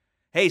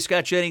Hey,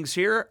 Scott Jennings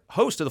here,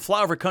 host of the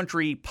Flyover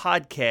Country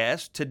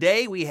podcast.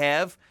 Today we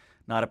have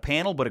not a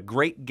panel, but a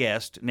great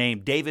guest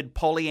named David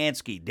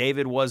Polyansky.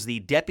 David was the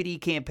deputy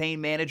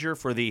campaign manager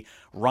for the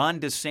Ron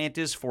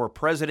DeSantis for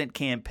President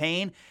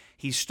campaign.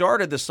 He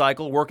started the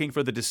cycle working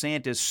for the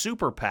DeSantis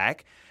Super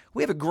PAC.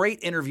 We have a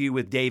great interview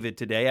with David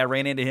today. I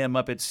ran into him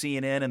up at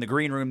CNN in the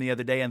green room the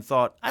other day and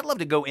thought, I'd love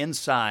to go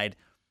inside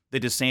the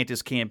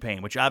DeSantis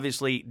campaign, which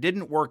obviously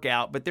didn't work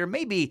out, but there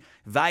may be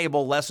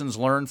valuable lessons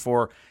learned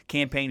for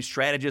campaign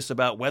strategists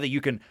about whether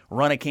you can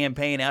run a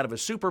campaign out of a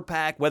super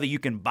PAC, whether you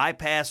can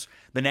bypass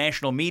the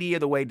national media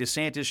the way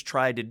DeSantis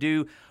tried to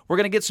do. We're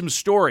going to get some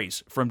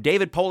stories from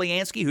David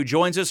Polyansky, who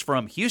joins us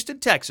from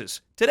Houston,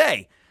 Texas,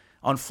 today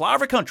on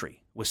Flyover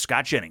Country with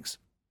Scott Jennings.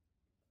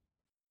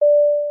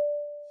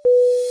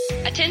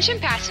 Attention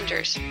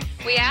passengers,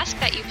 we ask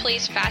that you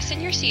please fasten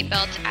your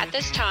seatbelts at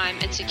this time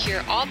and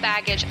secure all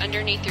baggage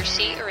underneath your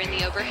seat or in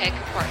the overhead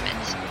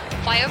compartments.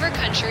 Flyover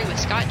Country with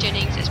Scott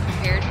Jennings is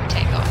prepared for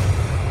takeoff.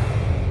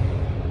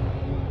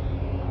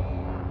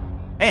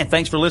 And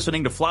thanks for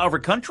listening to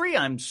Flyover Country.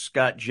 I'm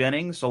Scott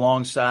Jennings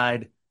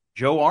alongside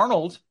Joe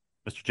Arnold.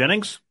 Mr.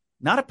 Jennings?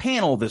 Not a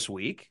panel this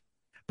week.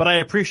 But I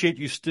appreciate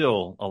you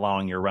still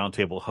allowing your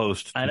roundtable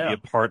host to be a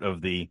part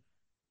of the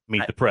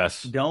Meet the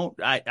Press.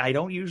 I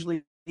don't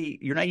usually...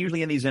 You're not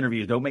usually in these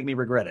interviews. Don't make me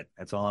regret it.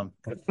 That's all I'm.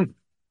 All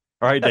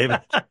right,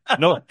 David.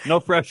 No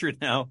pressure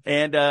now.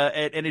 And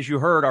as you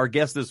heard, our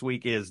guest this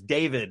week is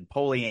David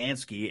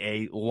Polyansky,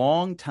 a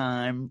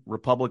longtime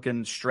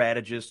Republican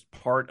strategist,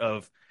 part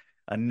of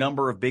a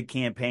number of big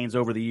campaigns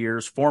over the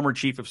years, former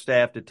chief of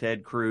staff to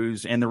Ted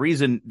Cruz. And the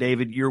reason,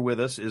 David, you're with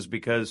us is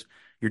because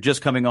you're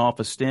just coming off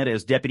a stint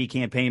as deputy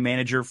campaign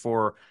manager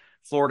for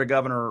Florida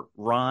Governor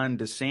Ron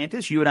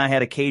DeSantis. You and I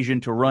had occasion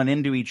to run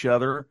into each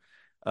other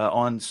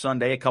on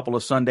Sunday, a couple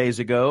of Sundays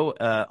ago,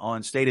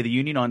 on State of the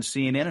Union on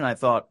CNN, and I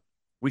thought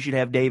we should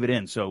have David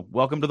in. So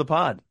welcome to the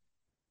pod.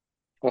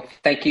 Well,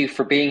 thank you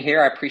for being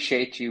here. I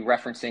appreciate you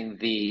referencing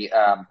the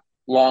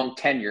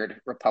long-tenured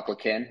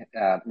Republican,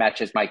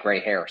 matches my gray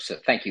hair. So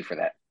thank you for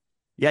that.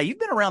 Yeah, you've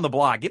been around the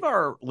block. Give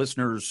our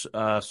listeners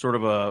sort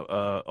of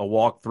a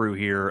walkthrough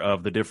here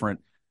of the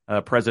different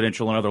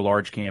presidential and other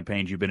large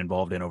campaigns you've been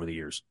involved in over the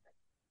years.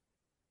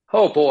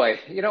 Oh, boy.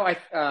 You know,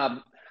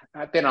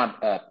 I've been on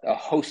a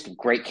host of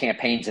great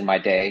campaigns in my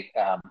day,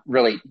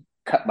 really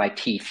cut my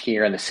teeth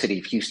here in the city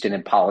of Houston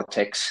in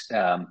politics,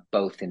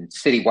 both in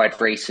citywide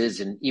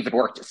races and even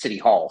worked at City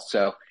Hall.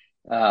 So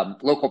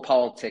local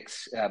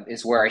politics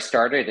is where I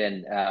started,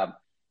 and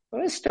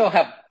I still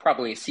have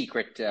probably a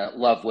secret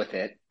love with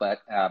it, but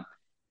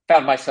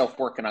found myself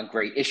working on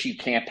great issue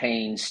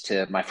campaigns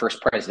to my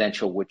first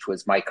presidential, which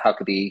was Mike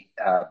Huckabee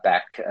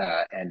back,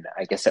 and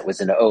I guess that was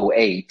in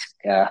 2008.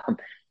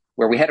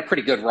 Where we had a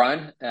pretty good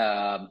run,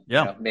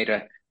 made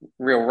a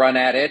real run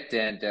at it.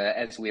 And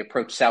as we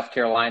approach South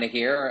Carolina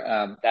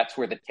here, that's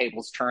where the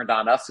tables turned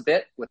on us a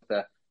bit with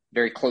the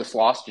very close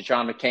loss to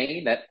John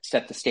McCain that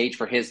set the stage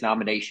for his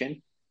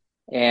nomination.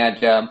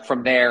 And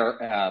from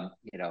there,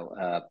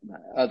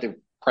 other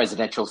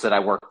presidentials that I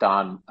worked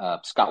on,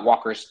 Scott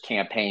Walker's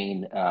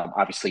campaign,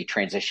 obviously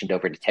transitioned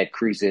over to Ted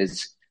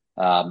Cruz's,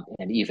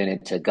 and even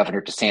into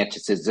Governor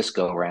DeSantis's this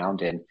go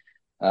around. And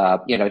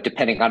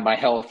depending on my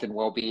health and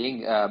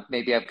well-being,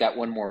 maybe I've got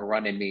one more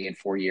run in me in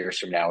 4 years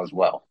from now as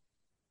well.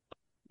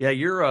 Yeah,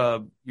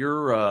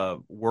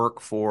 your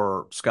work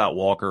for Scott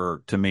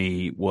Walker to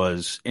me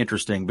was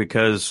interesting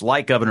because,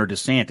 like Governor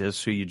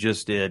DeSantis, who you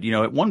just did,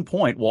 at one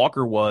point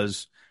Walker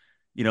was,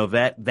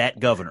 that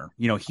governor.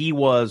 He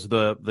was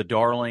the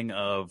darling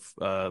of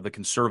the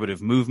conservative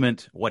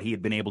movement, what he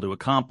had been able to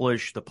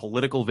accomplish, the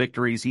political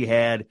victories he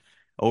had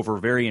over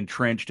very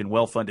entrenched and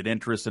well-funded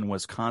interests in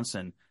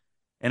Wisconsin.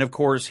 And, of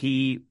course,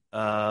 he,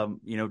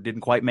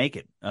 didn't quite make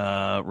it,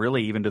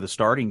 really, even to the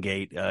starting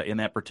gate in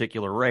that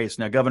particular race.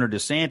 Now, Governor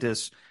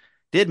DeSantis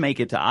did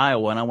make it to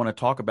Iowa, and I want to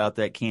talk about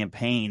that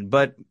campaign.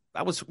 But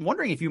I was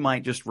wondering if you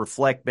might just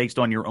reflect, based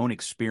on your own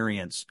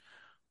experience,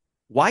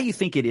 why you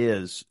think it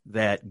is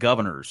that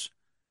governors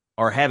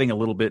are having a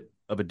little bit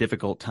of a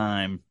difficult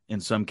time,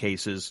 in some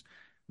cases,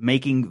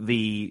 making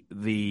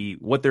the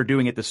what they're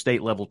doing at the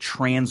state level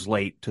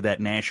translate to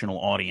that national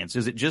audience.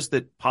 Is it just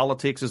that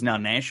politics is now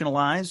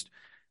nationalized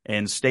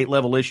and state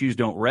level issues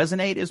don't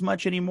resonate as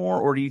much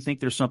anymore, or do you think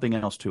there's something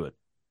else to it?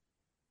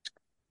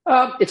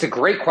 It's a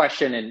great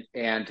question,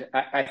 and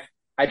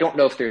I don't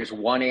know if there's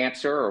one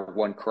answer or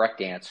one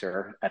correct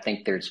answer. I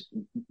think there's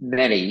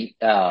many.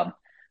 I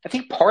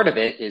think part of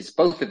it is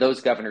both of those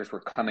governors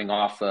were coming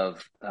off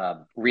of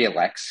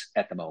reelects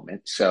at the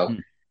moment, so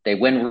they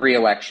win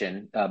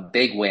reelection,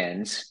 big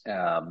wins,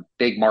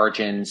 big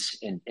margins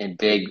in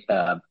big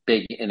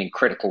and in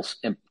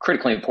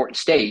critically important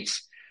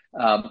states.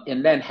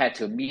 And then had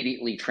to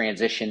immediately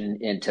transition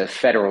into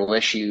federal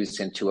issues,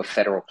 into a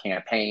federal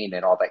campaign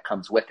and all that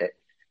comes with it.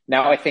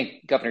 Now, I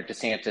think Governor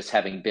DeSantis,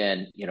 having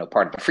been,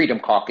 part of the Freedom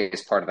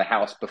Caucus, part of the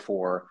House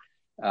before,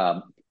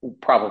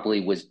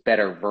 probably was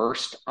better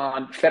versed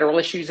on federal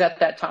issues at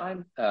that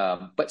time.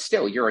 But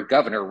still, you're a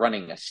governor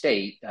running a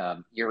state.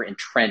 You're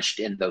entrenched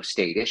in those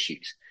state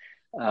issues.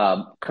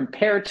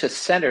 compared to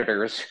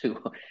senators who,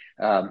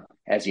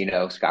 as you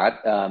know, Scott,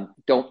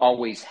 don't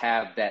always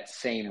have that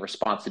same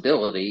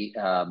responsibility.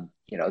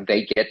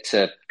 They get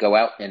to go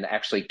out and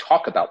actually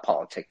talk about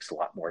politics a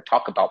lot more,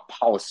 talk about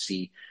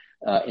policy,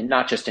 and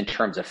not just in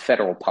terms of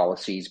federal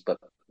policies, but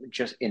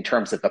just in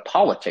terms of the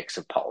politics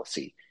of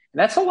policy. And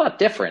that's a lot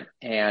different.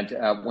 And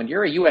when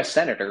you're a U.S.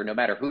 senator, no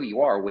matter who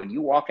you are, when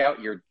you walk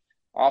out your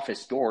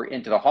office door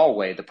into the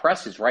hallway, the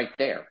press is right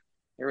there.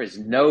 There is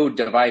no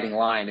dividing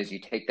line as you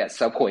take that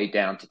subway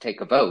down to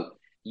take a vote.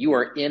 You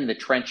are in the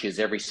trenches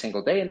every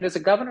single day. And as a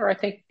governor, I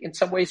think in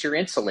some ways you're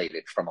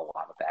insulated from a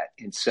lot of that.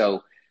 And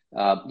so,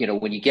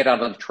 when you get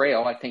out on the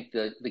trail, I think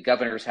the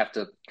governors have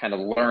to kind of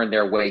learn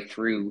their way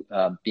through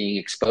being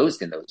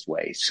exposed in those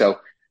ways. So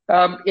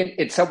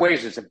in some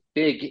ways, there's a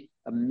big,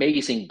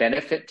 amazing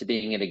benefit to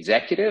being an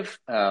executive.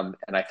 And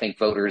I think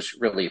voters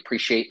really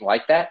appreciate and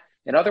like that.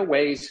 In other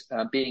ways,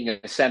 being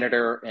a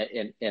senator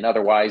and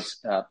otherwise,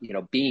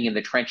 being in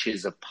the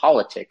trenches of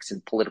politics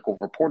and political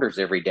reporters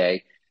every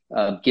day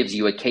gives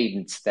you a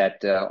cadence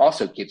that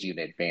also gives you an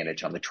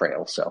advantage on the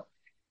trail. So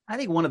I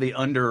think one of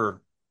the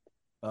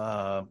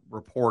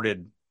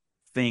reported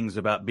things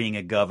about being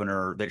a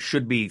governor that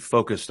should be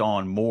focused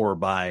on more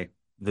by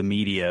the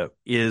media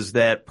is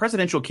that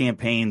presidential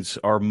campaigns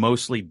are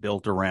mostly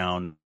built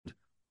around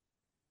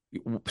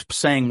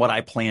saying what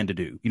I plan to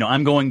do.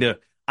 I'm going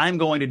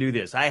to do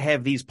this. I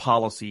have these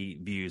policy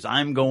views.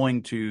 I'm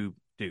going to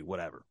do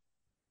whatever.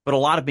 But a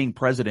lot of being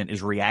president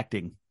is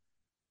reacting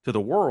to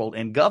the world,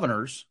 and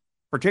governors,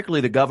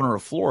 particularly the governor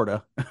of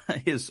Florida,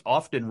 is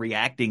often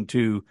reacting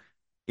to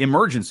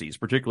emergencies,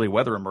 particularly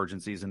weather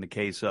emergencies in the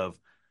case of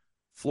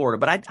Florida.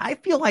 But I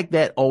feel like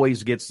that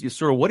always gets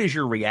sort of, what is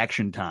your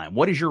reaction time?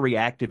 What is your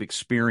reactive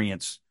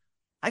experience?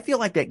 I feel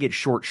like that gets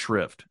short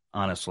shrift,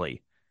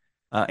 honestly.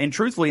 And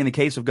truthfully, in the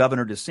case of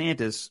Governor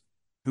DeSantis,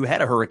 who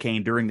had a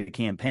hurricane during the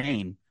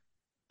campaign,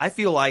 I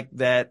feel like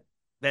that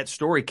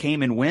story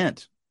came and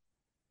went,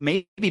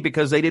 maybe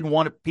because they didn't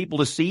want people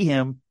to see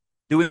him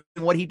doing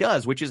what he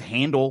does, which is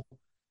handle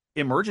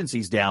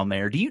emergencies down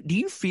there. Do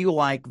you feel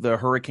like the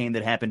hurricane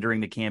that happened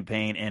during the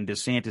campaign and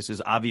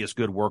DeSantis's obvious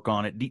good work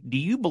on it, do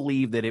you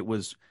believe that it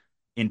was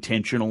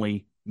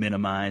intentionally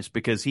minimized?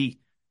 Because he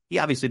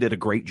obviously did a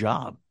great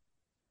job.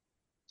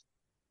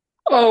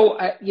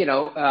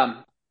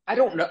 I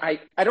don't know.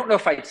 I don't know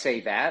if I'd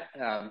say that.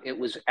 It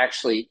was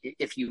actually,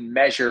 if you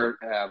measure,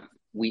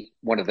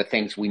 one of the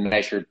things we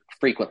measured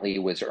frequently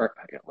was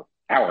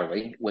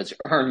hourly was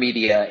earned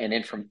media and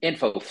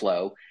info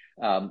flow.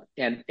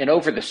 And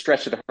over the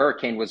stretch of the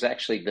hurricane was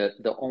actually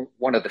the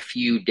one of the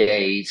few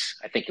days,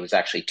 I think it was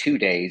actually 2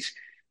 days,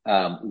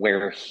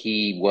 where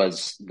he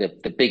was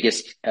the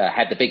biggest,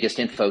 had the biggest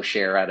info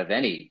share out of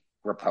any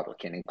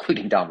Republican,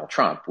 including Donald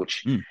Trump,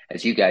 which,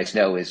 as you guys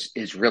know,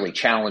 is really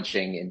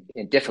challenging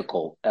and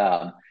difficult.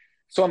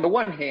 So on the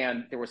one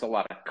hand, there was a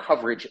lot of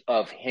coverage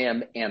of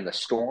him and the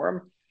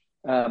storm.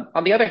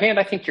 On the other hand,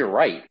 I think you're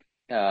right.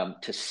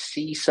 To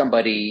see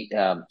somebody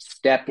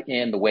step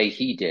in the way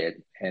he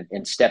did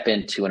and step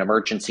into an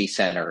emergency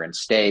center and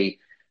stay,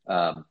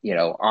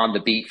 on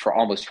the beat for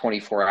almost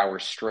 24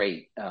 hours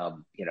straight,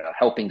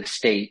 helping the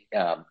state,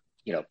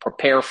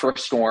 prepare for a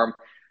storm,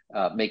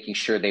 making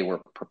sure they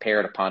were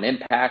prepared upon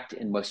impact,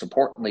 and most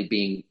importantly,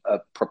 being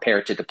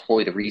prepared to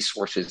deploy the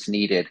resources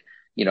needed,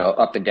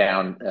 up and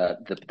down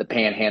the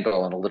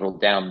panhandle and a little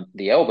down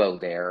the elbow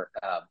there.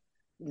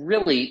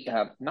 Really,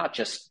 not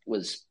just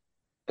was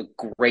a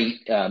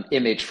great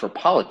image for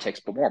politics,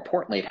 but more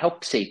importantly, it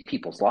helped save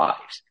people's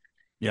lives.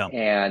 Yeah.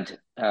 And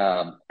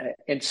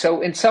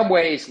so in some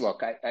ways,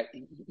 look,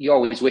 you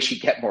always wish you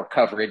get more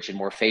coverage and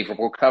more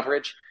favorable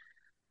coverage,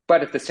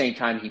 but at the same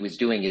time, he was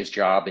doing his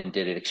job and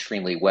did it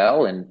extremely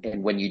well.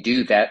 And when you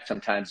do that,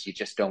 sometimes you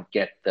just don't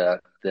get the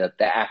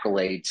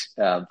accolades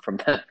from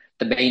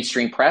the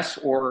mainstream press,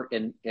 or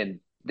in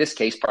this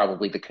case,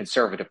 probably the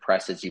conservative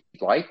press, as you'd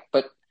like.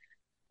 But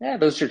yeah,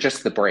 those are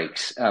just the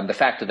breaks. The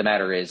fact of the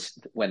matter is,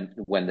 when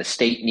the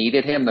state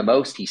needed him the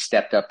most, he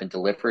stepped up and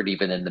delivered,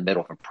 even in the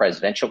middle of a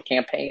presidential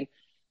campaign.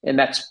 And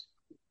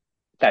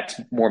that's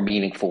more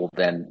meaningful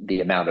than the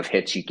amount of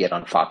hits you get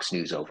on Fox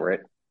News over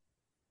it.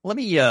 Let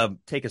me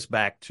take us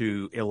back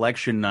to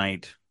election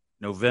night,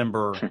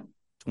 November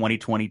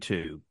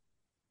 2022.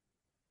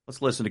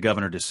 Let's listen to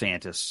Governor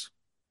DeSantis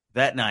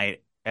that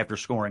night after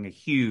scoring a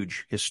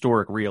huge,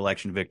 historic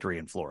reelection victory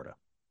in Florida.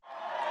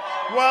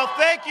 Well,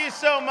 thank you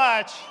so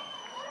much.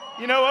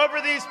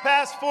 Over these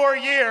past 4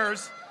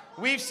 years,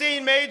 we've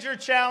seen major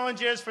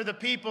challenges for the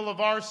people of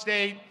our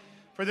state,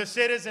 for the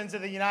citizens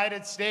of the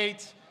United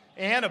States,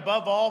 and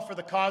above all, for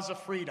the cause of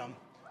freedom.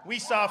 We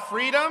saw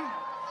freedom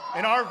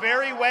in our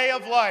very way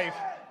of life,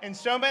 and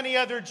so many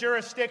other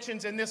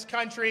jurisdictions in this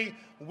country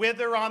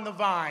wither on the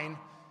vine.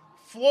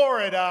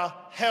 Florida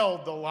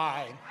held the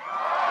line.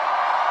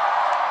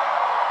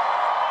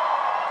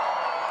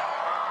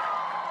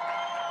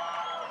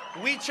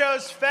 We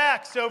chose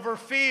facts over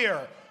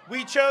fear.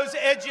 We chose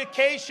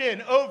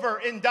education over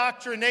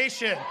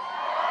indoctrination.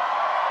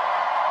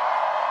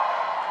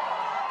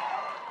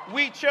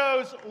 We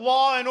chose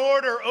law and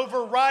order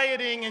over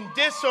rioting and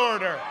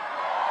disorder.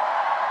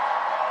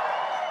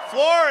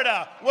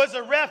 Florida was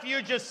a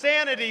refuge of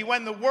sanity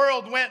when the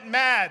world went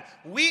mad.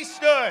 We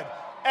stood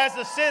as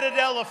a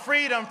citadel of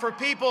freedom for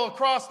people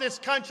across this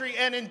country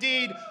and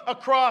indeed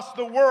across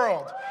the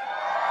world.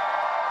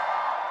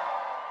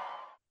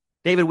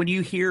 David, when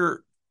you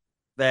hear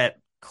that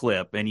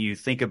clip and you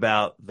think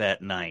about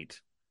that night,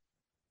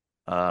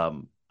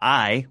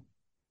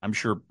 I'm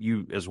sure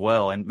you as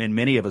well, and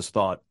many of us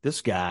thought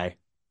this guy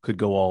could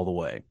go all the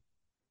way.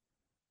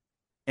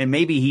 And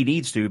maybe he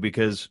needs to,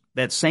 because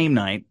that same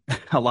night,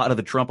 a lot of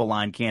the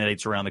Trump-aligned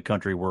candidates around the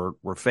country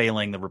were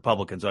failing. The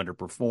Republicans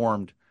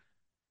underperformed.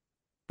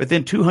 But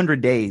then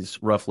 200 days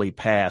roughly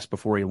passed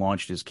before he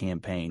launched his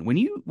campaign. When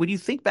you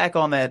think back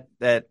on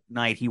that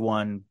night he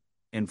won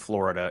in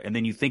Florida, and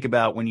then you think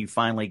about when you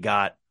finally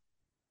got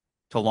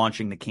to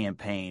launching the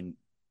campaign,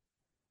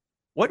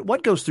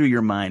 what goes through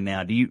your mind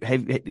now? Do you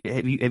have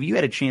you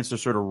had a chance to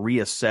sort of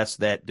reassess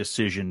that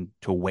decision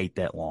to wait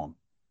that long?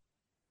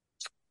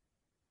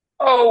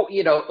 Oh,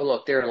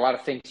 look, there are a lot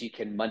of things you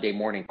can Monday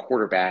morning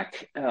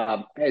quarterback.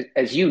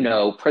 As you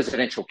know,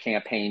 presidential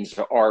campaigns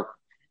are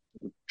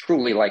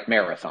truly like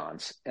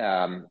marathons.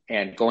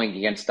 And going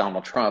against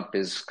Donald Trump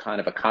is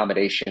kind of a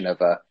combination of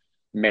a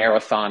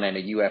marathon and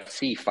a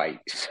UFC fight.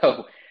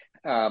 So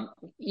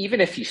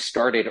even if you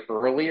started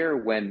earlier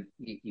when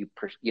you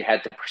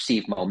had the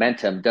perceived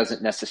momentum,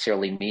 doesn't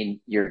necessarily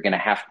mean you're going to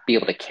have to be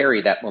able to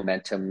carry that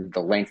momentum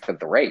the length of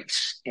the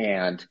race.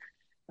 And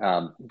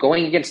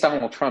going against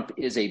Donald Trump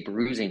is a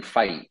bruising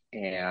fight,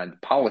 and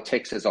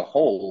politics as a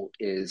whole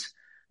is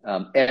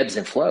ebbs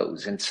and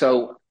flows. And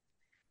so,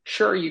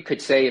 sure, you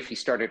could say if he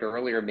started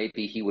earlier,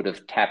 maybe he would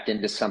have tapped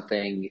into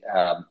something,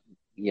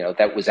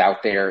 that was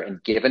out there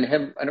and given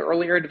him an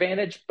earlier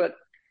advantage, but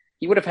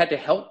he would have had to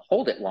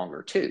hold it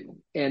longer too.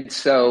 And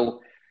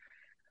so,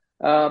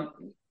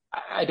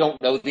 I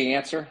don't know the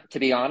answer, to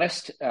be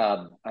honest.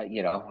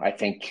 I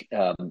think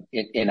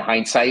in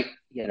hindsight,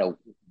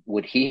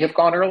 would he have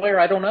gone earlier?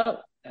 I don't know.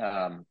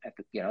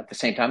 At the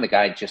same time, the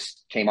guy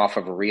just came off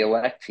of a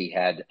reelect. He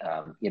had,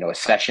 a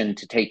session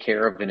to take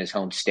care of in his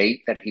home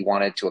state that he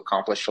wanted to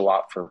accomplish a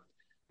lot for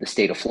the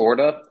state of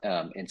Florida,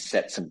 and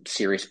set some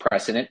serious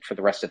precedent for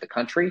the rest of the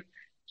country.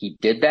 He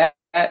did that,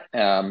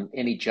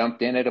 and he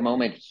jumped in at a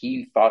moment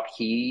he thought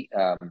the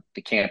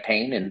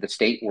campaign and the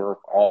state were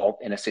all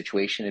in a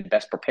situation and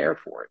best prepared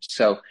for it.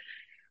 So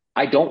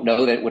I don't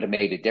know that it would have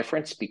made a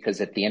difference, because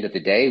at the end of the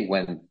day,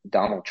 when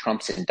Donald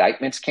Trump's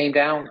indictments came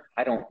down,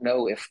 I don't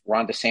know if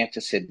Ron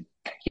DeSantis had,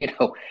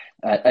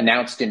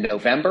 announced in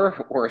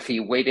November, or if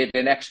he waited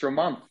an extra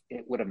month,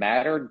 it would have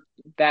mattered.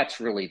 That's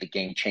really the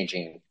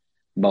game-changing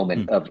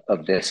moment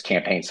of this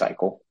campaign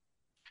cycle.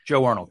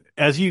 Joe Arnold,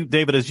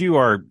 David, as you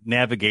are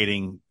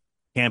navigating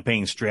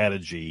campaign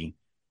strategy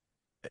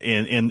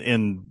in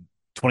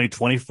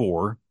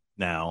 2024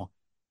 now,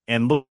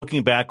 and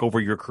looking back over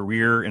your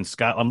career in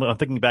Scotland, I'm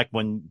thinking back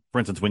when, for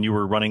instance, when you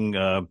were running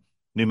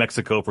New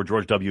Mexico for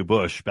George W.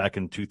 Bush back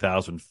in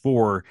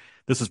 2004.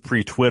 This is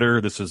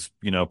pre-Twitter. This is,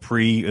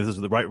 this is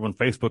right when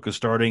Facebook is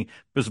starting.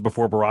 This is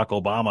before Barack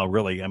Obama,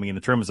 really. I mean,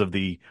 in terms of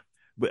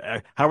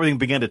how everything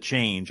began to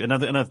change. And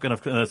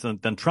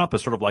then Trump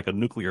is sort of like a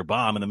nuclear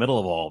bomb in the middle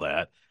of all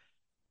that.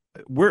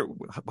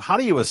 How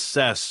do you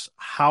assess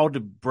how to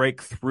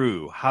break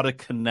through, how to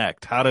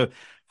connect, how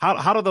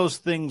do those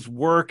things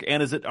work?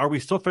 And are we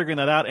still figuring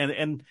that out?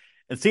 And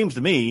it seems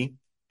to me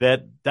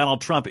that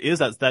Donald Trump is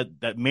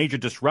that major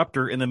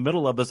disruptor in the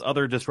middle of this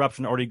other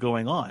disruption already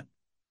going on.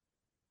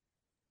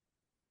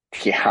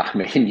 Yeah, I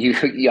mean,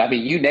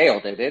 you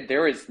nailed it.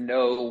 There is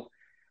no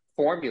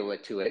formula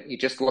to it. You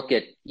just look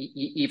at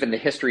even the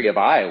history of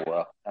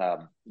Iowa.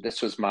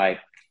 This was my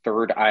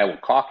third Iowa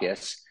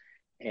caucus.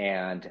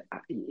 And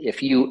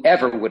if you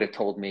ever would have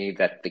told me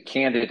that the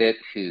candidate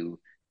who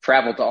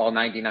traveled to all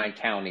 99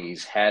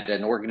 counties, had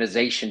an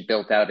organization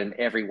built out in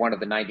every one of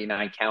the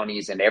 99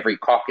 counties and every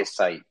caucus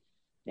site,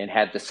 and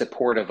had the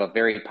support of a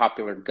very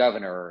popular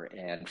governor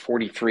and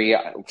 43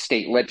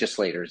 state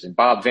legislators and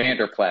Bob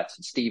Vanderplatz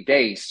and Steve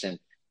Deace and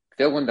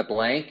fill in the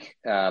blank,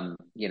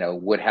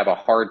 would have a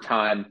hard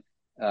time,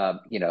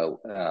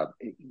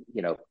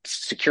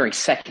 securing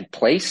second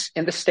place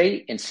in the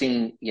state and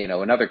seeing,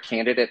 another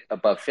candidate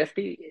above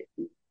 50.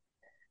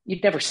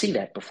 You'd never see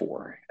that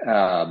before.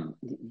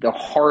 The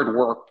hard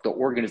work, the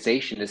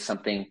organization is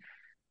something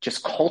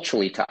just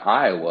culturally to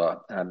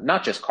Iowa,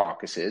 not just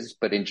caucuses,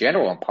 but in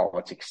general in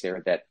politics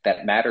there,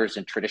 that matters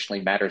and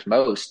traditionally matters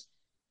most.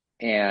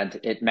 And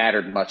it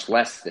mattered much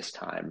less this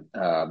time.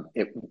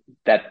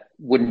 That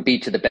wouldn't be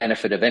to the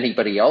benefit of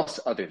anybody else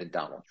other than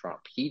Donald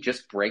Trump. He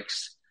just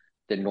breaks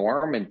the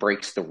norm and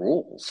breaks the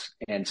rules.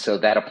 And so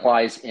that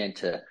applies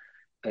into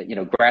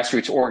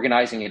grassroots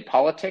organizing in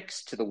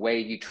politics to the way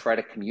you try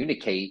to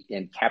communicate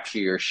and capture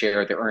your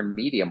share of the earned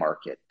media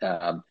market.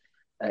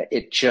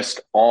 It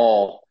just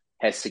all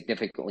has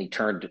significantly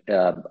turned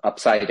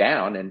upside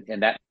down,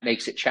 and that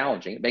makes it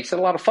challenging. It makes it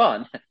a lot of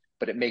fun,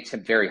 but it makes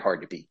him very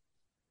hard to beat.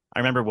 I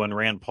remember when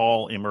Rand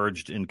Paul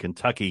emerged in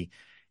Kentucky,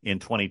 in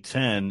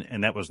 2010,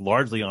 and that was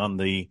largely on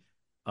the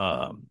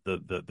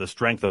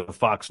strength of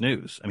Fox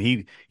News. I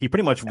mean, he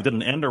pretty much did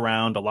an end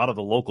around a lot of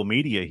the local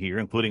media here,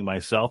 including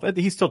myself.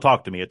 He still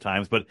talked to me at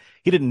times, but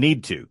he didn't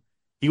need to.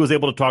 He was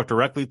able to talk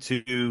directly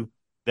to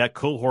that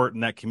cohort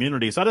and that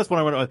community. So I just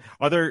want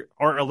to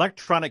are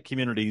electronic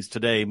communities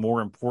today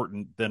more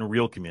important than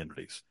real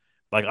communities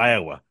like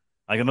Iowa?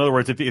 Like, in other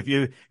words, if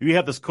you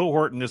have this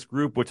cohort and this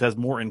group which has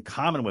more in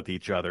common with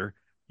each other,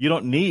 you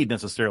don't need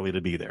necessarily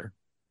to be there.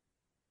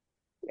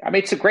 I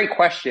mean, it's a great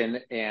question,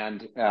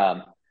 and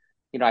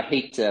I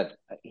hate to,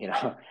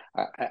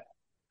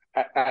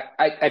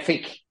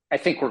 I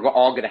think we're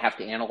all going to have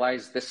to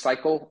analyze this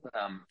cycle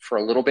for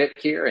a little bit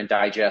here and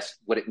digest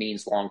what it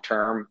means long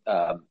term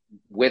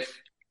with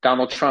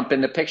Donald Trump in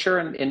the picture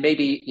and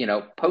maybe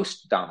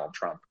post Donald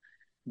Trump.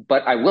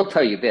 But I will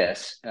tell you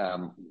this: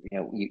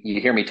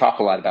 you hear me talk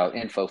a lot about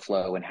info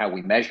flow and how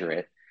we measure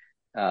it.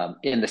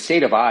 In the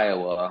state of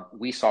Iowa,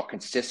 we saw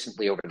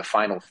consistently over the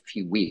final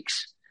few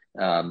weeks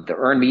the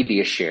earned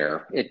media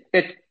share.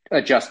 It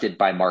adjusted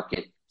by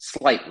market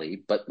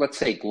slightly, but let's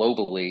say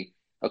globally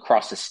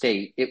across the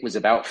state, it was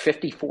about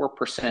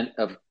 54%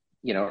 of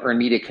earned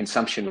media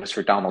consumption was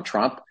for Donald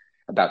Trump,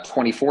 about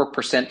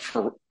 24%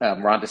 for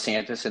Ron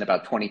DeSantis, and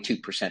about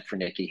 22% for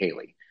Nikki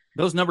Haley.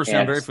 Those numbers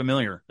sound very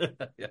familiar.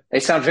 Yeah. They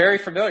sound very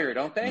familiar,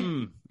 don't they?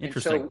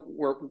 Interesting. And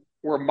so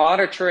we're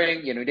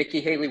monitoring. Nikki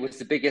Haley was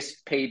the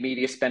biggest paid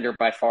media spender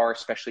by far,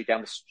 especially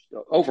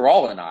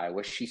overall in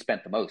Iowa. She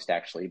spent the most,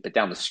 actually, but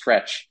down the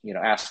stretch,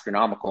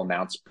 astronomical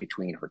amounts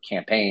between her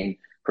campaign,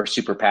 her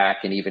super PAC,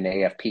 and even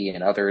AFP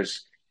and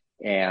others.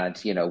 And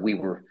we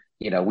were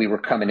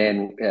coming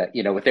in,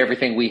 with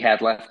everything we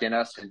had left in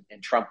us,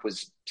 and Trump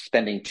was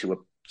spending to a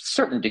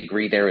certain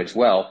degree there as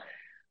well.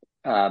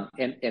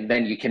 And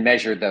then you can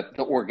measure the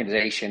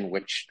organization,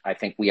 which I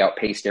think we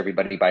outpaced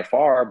everybody by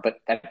far. But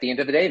at the end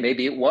of the day,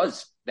 maybe it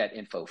was that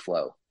info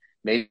flow.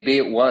 Maybe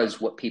it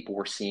was what people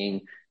were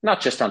seeing,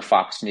 not just on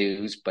Fox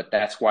News, but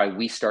that's why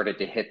we started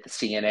to hit the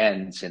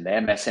CNNs and the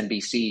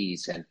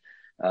MSNBCs and,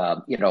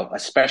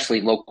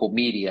 especially local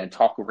media and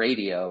talk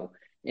radio,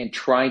 in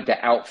trying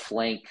to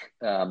outflank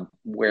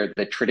where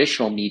the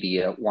traditional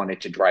media wanted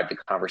to drive the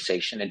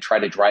conversation and try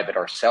to drive it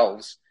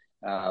ourselves.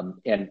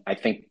 And I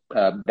think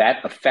that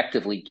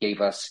effectively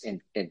gave us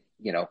in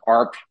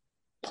our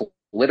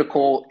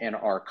political and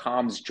our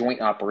comms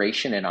joint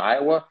operation in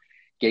Iowa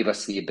gave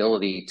us the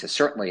ability to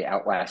certainly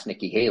outlast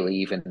Nikki Haley,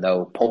 even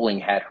though polling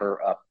had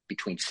her up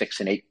between 6%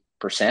 and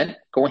 8%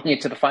 going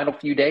into the final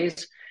few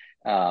days.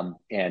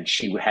 And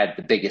she had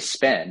the biggest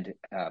spend.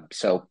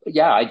 So,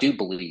 yeah, I do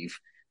believe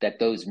that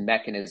those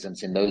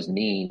mechanisms and those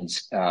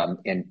means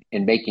in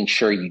making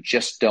sure you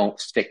just don't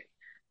stick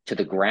to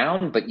the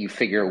ground, but you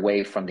figure a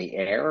way from the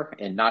air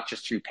and not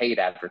just through paid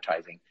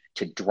advertising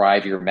to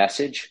drive your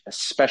message,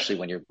 especially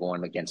when you're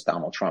going against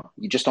Donald Trump.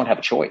 You just don't have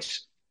a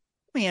choice.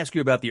 Let me ask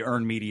you about the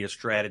earned media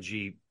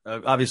strategy.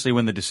 Obviously,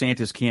 when the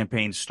DeSantis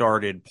campaign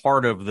started,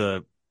 part of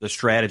the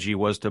strategy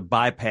was to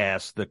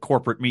bypass the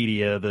corporate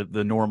media,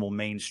 the normal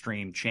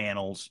mainstream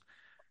channels.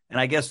 And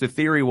I guess the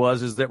theory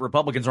is that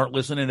Republicans aren't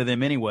listening to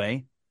them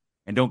anyway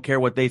and don't care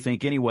what they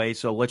think anyway.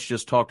 So let's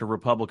just talk to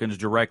Republicans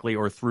directly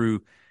or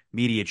through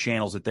media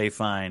channels that they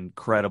find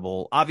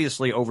credible.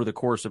 Obviously, over the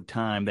course of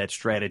time, that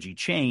strategy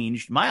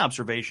changed. My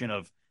observation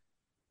of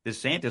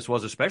DeSantis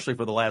was, especially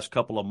for the last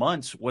couple of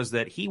months, was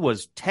that he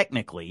was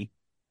technically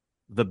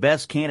the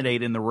best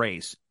candidate in the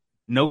race.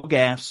 No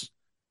gaffes,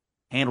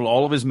 handled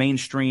all of his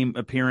mainstream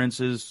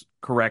appearances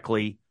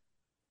correctly,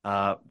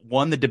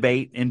 won the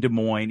debate in Des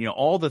Moines,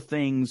 all the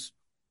things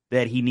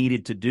that he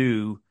needed to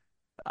do.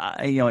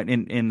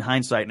 In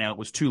hindsight now, it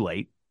was too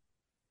late.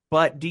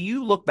 But do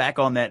you look back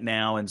on that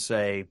now and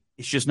say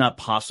it's just not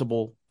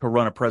possible to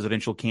run a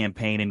presidential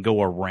campaign and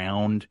go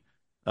around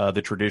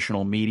the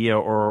traditional media,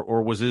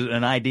 or was it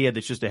an idea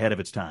that's just ahead of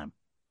its time?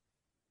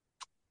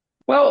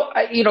 Well,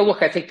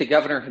 look, I think the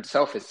governor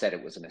himself has said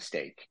it was a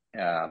mistake.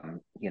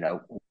 Some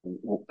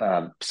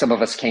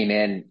of us came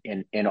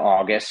in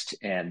August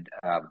and,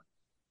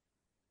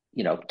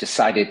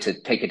 decided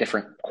to take a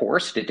different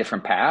course, a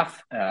different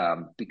path,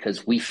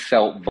 because we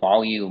felt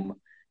volume,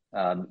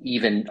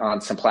 even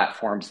on some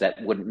platforms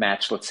that wouldn't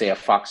match, let's say, a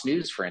Fox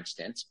News, for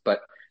instance. But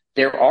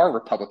there are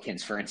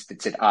Republicans, for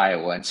instance, in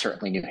Iowa and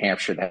certainly New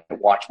Hampshire that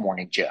watch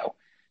Morning Joe.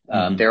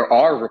 There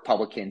are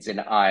Republicans in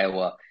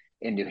Iowa,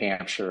 in New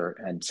Hampshire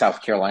and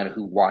South Carolina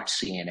who watch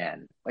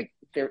CNN. Like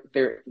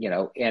they're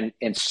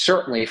and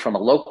certainly from a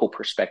local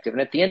perspective.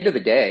 And at the end of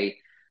the day,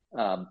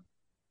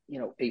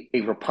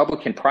 a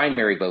Republican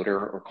primary voter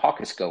or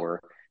caucus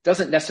goer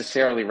doesn't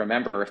necessarily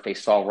remember if they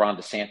saw Ron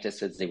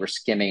DeSantis as they were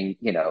skimming,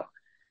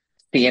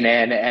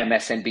 CNN,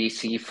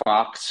 MSNBC,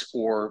 Fox,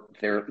 or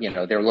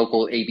their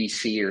local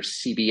ABC or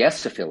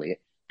CBS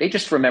affiliate. They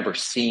just remember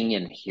seeing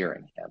and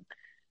hearing him.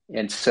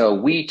 And so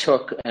we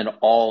took an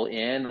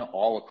all-in,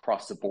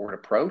 all-across-the-board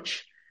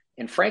approach.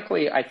 And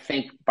frankly, I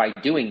think by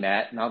doing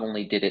that, not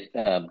only did it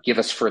give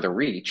us further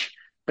reach,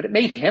 but it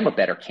made him a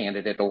better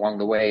candidate along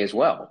the way as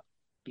well.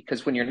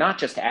 Because when you're not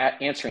just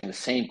answering the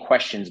same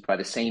questions by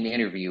the same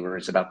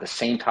interviewers about the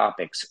same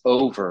topics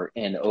over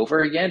and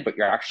over again, but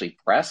you're actually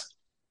pressed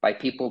by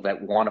people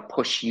that want to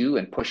push you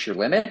and push your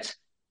limits,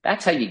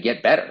 that's how you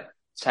get better.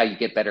 It's how you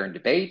get better in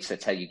debates.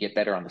 That's how you get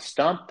better on the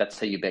stump. That's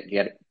how you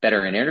get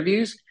better in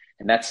interviews.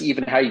 And that's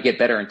even how you get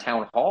better in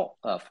town hall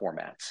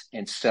formats.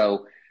 And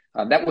so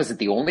that wasn't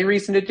the only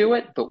reason to do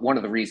it, but one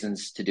of the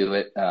reasons to do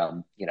it,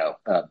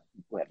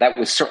 that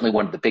was certainly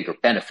one of the bigger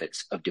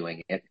benefits of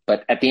doing it.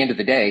 But at the end of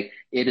the day,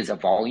 it is a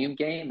volume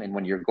game. And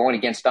when you're going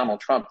against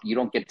Donald Trump, you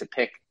don't get to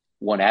pick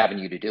one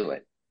avenue to do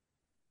it.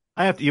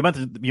 You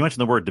mentioned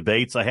the word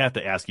debates. I have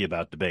to ask you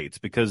about debates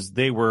because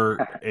they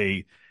were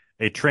a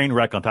train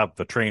wreck on top of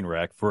a train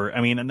wreck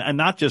and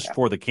not just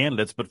for the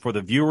candidates, but for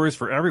the viewers,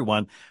 for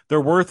everyone.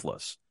 They're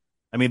worthless.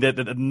 I mean,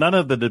 none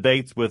of the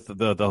debates with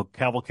the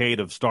cavalcade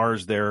of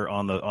stars there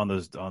on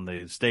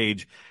the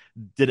stage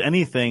did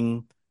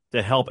anything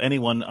to help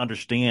anyone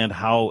understand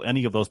how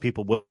any of those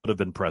people would have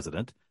been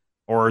president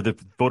or the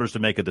voters to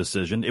make a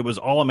decision. It was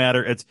all a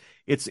matter.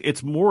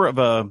 It's more of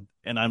a,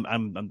 and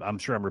I'm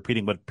sure I'm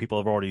repeating what people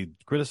have already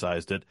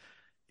criticized it.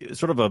 It's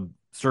sort of a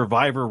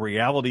Survivor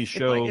reality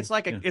show. It's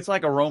like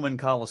a Roman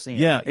Coliseum.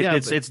 Yeah,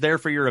 it's there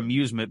for your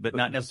amusement, but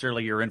not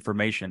necessarily your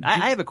information.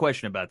 I have a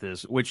question about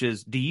this, which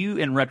is: do you,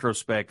 in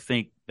retrospect,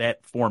 think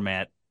that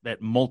format, that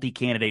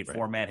multi-candidate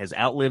format, has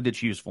outlived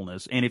its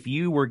usefulness? And if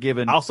you were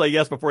given, I'll say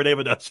yes before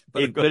David does.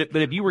 But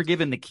if you were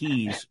given the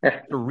keys to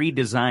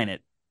redesign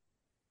it,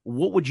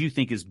 what would you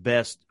think is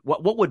best?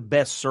 What would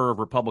best serve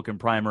Republican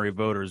primary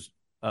voters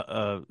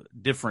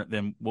different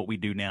than what we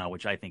do now,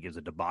 which I think is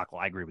a debacle?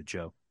 I agree with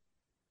Joe.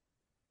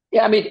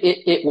 Yeah, I mean,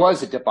 it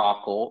was a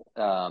debacle.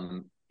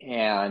 Look,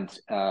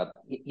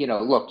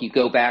 you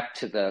go back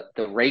to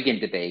the Reagan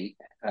debate,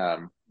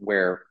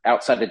 where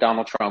outside of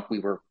Donald Trump, we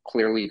were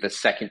clearly the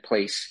second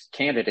place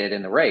candidate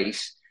in the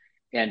race.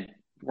 And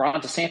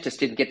Ron DeSantis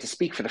didn't get to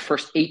speak for the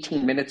first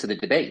 18 minutes of the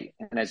debate.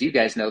 And as you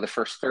guys know, the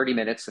first 30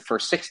 minutes, the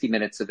first 60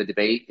 minutes of the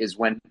debate is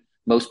when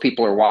most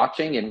people are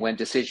watching and when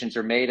decisions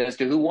are made as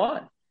to who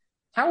won.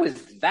 How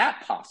is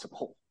that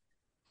possible?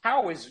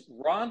 How is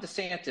Ron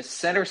DeSantis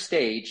center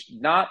stage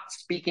not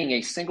speaking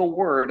a single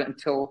word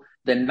until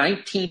the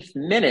 19th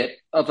minute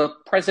of a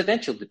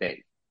presidential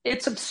debate?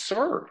 It's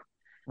absurd.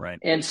 Right.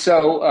 And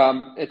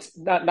so it's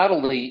not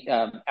only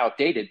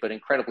outdated, but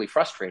incredibly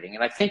frustrating.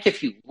 And I think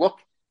if you look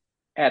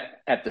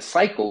at the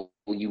cycle,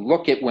 you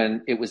look at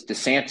when it was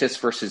DeSantis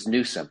versus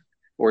Newsom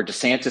or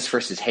DeSantis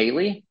versus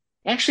Haley,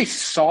 you actually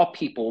saw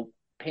people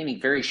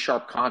painting very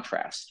sharp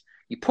contrast.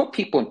 You put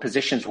people in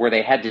positions where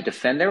they had to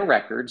defend their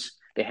records,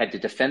 they had to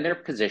defend their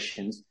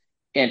positions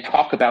and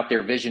talk about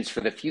their visions for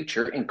the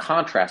future in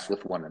contrast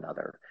with one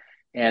another.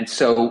 And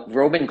so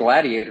Roman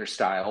gladiator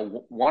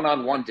style,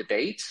 one-on-one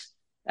debates,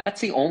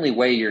 that's the only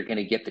way you're going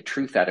to get the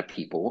truth out of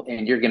people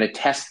and you're going to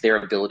test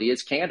their ability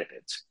as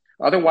candidates.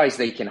 Otherwise,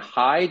 they can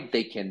hide.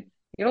 They can,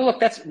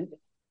 that's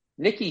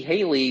Nikki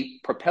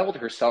Haley propelled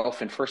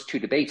herself in first two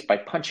debates by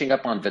punching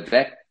up on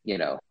Vivek,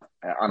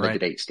 on the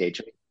debate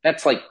stage.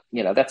 That's like,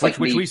 which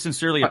we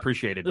sincerely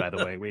appreciated, by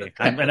the way.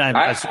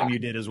 I assume you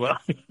did as well.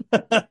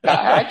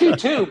 I do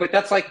too, but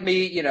that's like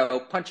me,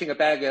 punching a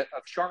bag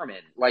of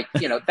Charmin.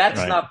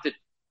 That's not the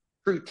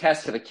true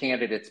test of a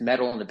candidate's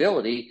mettle and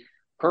ability.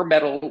 Her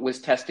mettle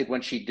was tested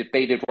when she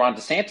debated Ron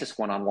DeSantis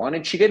one-on-one,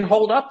 and she didn't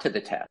hold up to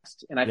the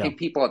test. And I think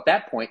people at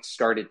that point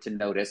started to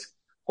notice,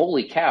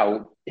 holy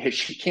cow, if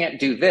she can't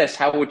do this,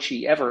 how would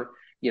she ever,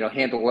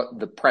 handle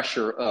the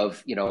pressure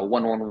of, a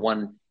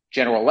one-on-one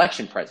general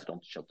election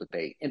presidential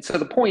debate? And so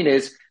the point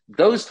is,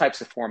 those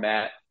types of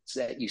formats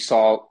that you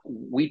saw,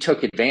 we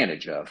took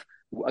advantage of,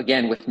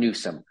 again with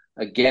Newsom,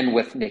 again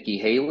with Nikki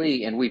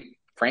Haley, and we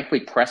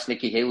frankly pressed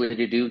Nikki Haley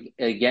to do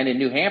again in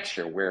New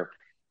Hampshire, where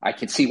I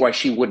can see why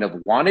she wouldn't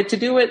have wanted to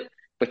do it,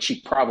 but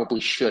she probably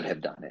should have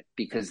done it,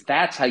 because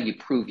that's how you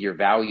prove your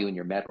value and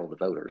your mettle to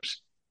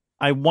voters.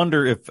 I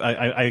wonder if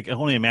I can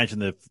only imagine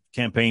the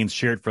campaign's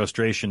shared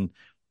frustration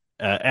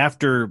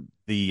after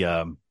the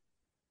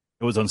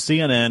it was on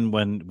CNN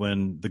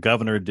when the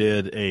governor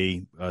did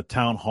a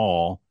town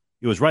hall.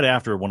 It was right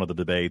after one of the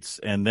debates.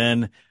 And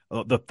then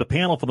the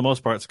panel, for the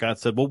most part, Scott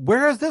said, well,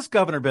 where has this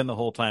governor been the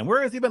whole time?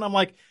 Where has he been? I'm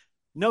like,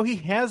 no, he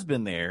has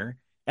been there.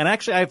 And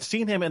actually, I've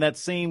seen him in that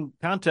same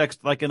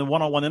context, like in the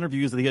one-on-one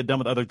interviews that he had done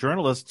with other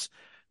journalists,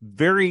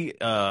 very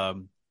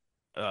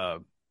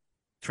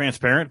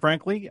transparent,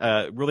 frankly,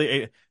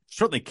 really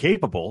certainly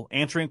capable,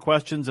 answering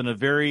questions in a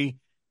very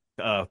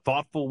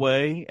thoughtful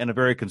way and a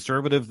very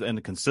conservative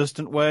and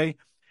consistent way.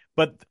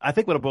 But I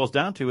think what it boils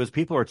down to is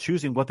people are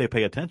choosing what they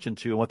pay attention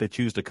to and what they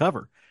choose to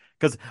cover.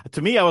 Because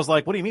to me, I was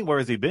like, what do you mean, where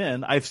has he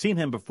been? I've seen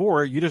him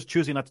before. You're just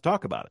choosing not to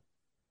talk about it.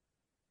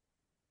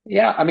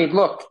 Yeah, I mean,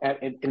 look,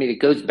 it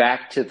goes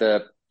back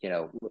to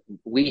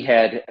we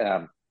had,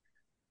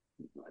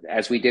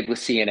 as we did with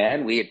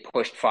CNN, we had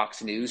pushed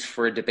Fox News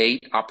for a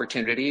debate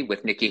opportunity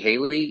with Nikki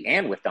Haley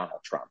and with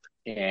Donald Trump.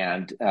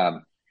 And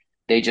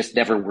they just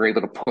never were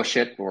able to push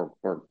it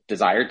or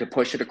desired to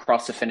push it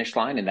across the finish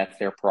line, and that's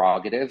their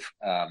prerogative.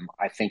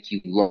 I think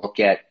you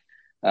look at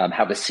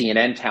how the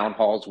CNN town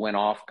halls went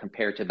off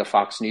compared to the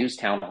Fox News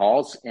town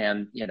halls,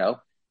 and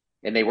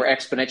they were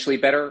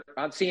exponentially better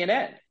on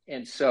CNN.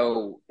 And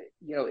so,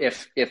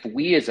 if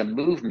we as a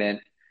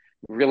movement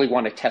really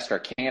want to test our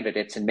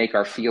candidates and make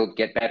our field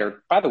get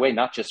better, by the way,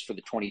 not just for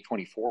the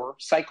 2024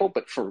 cycle,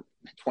 but for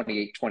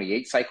the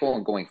 28 cycle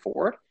and going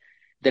forward,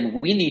 then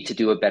we need to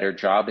do a better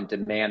job and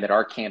demand that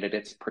our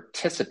candidates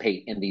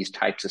participate in these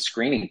types of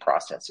screening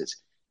processes.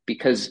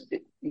 Because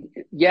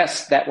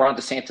yes, that Ron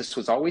DeSantis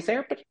was always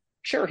there, but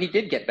sure, he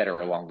did get better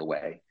along the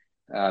way.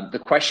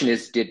 The question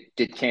is,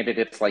 did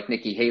candidates like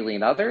Nikki Haley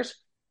and others?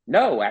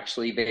 No,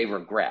 actually, they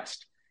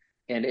regressed.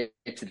 And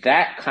it's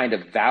that kind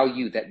of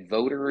value that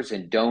voters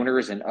and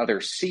donors and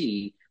others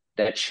see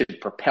that should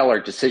propel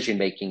our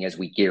decision-making as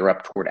we gear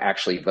up toward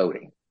actually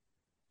voting.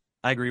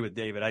 I agree with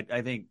David.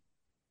 I think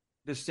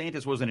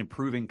DeSantis was an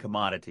improving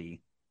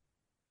commodity.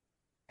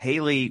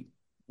 Haley,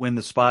 when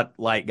the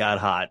spotlight got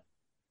hot,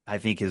 I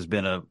think has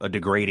been a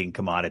degrading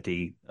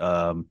commodity,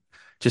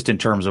 just in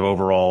terms of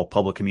overall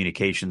public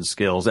communication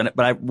skills.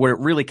 Where it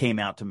really came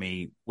out to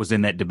me was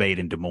in that debate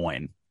in Des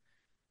Moines,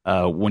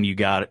 when you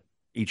got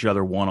each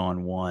other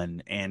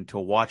one-on-one, and to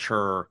watch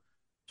her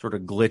sort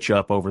of glitch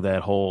up over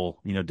that whole,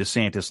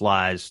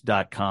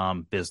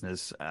 DeSantislies.com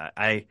business.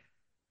 I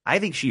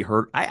think she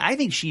hurt. I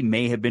think she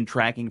may have been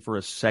tracking for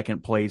a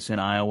second place in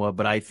Iowa,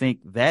 but I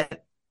think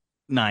that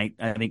night,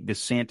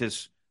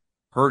 DeSantis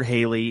hurt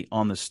Haley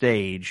on the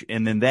stage,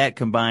 and then that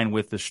combined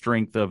with the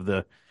strength of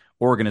the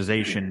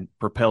organization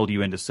propelled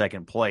you into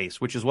second place,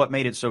 which is what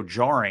made it so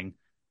jarring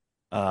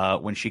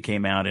when she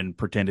came out and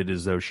pretended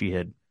as though she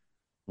had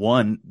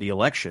won the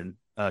election.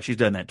 She's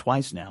done that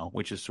twice now,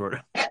 which is sort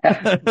of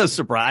a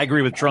surprise. I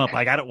agree with Trump.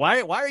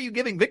 Why are you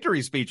giving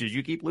victory speeches?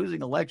 You keep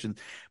losing elections.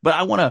 But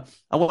I want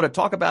to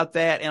talk about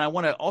that, and I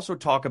want to also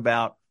talk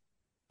about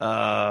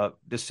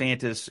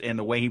DeSantis and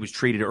the way he was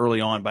treated early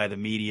on by the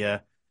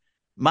media.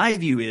 My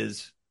view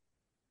is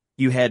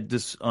you had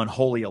this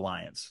unholy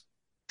alliance,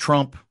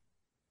 Trump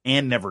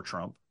and never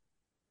Trump,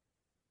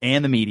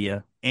 and the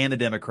media and the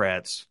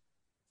Democrats,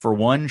 for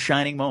one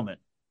shining moment,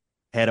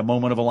 had a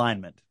moment of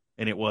alignment,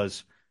 and it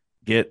was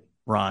get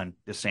Ron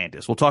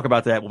DeSantis. We'll talk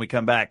about that when we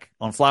come back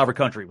on Flyover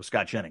Country with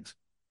Scott Jennings.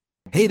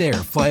 Hey there,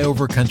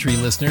 Flyover Country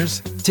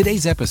listeners.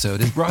 Today's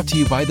episode is brought to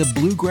you by the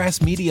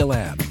Bluegrass Media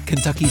Lab,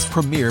 Kentucky's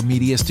premier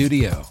media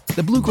studio.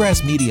 The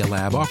Bluegrass Media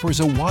Lab offers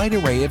a wide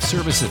array of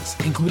services,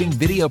 including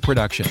video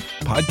production,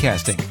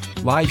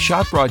 podcasting, live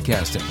shot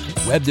broadcasting,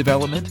 web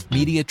development,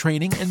 media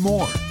training, and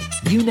more.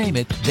 You name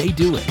it, they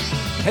do it.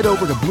 Head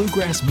over to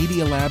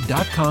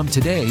bluegrassmedialab.com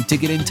today to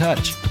get in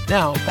touch.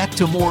 Now, back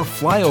to more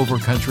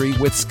Flyover Country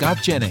with Scott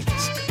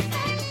Jennings.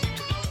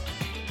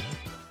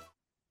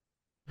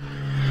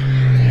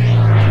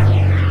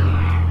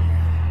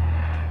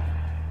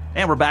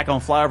 And we're back on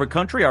Flyover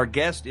Country. Our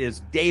guest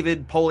is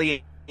David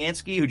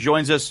Polyansky, who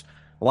joins us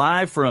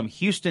live from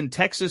Houston,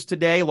 Texas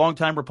today.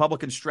 Longtime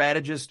Republican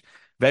strategist,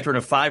 veteran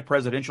of 5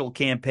 presidential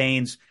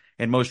campaigns,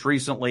 and most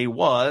recently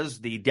was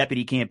the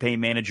deputy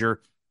campaign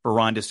manager for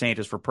Ron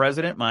DeSantis for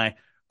president. My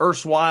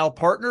erstwhile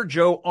partner,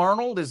 Joe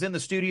Arnold, is in the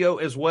studio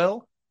as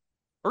well.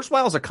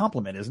 Erstwhile is a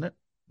compliment, isn't it?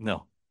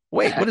 No.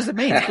 Wait, what does it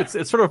mean?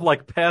 It's sort of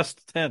like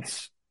past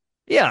tense.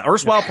 Yeah,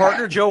 erstwhile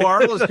partner Joe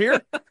Arnold is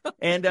here,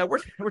 and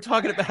we're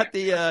talking about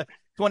the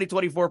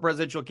 2024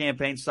 presidential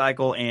campaign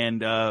cycle,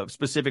 and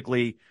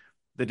specifically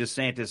the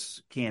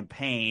DeSantis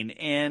campaign.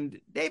 And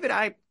David,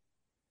 I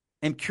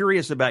am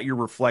curious about your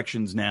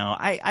reflections now.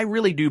 I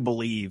really do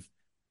believe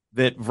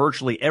that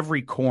virtually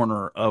every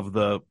corner of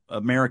the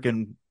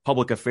American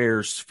public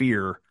affairs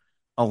sphere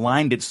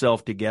aligned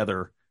itself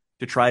together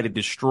to try to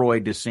destroy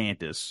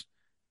DeSantis,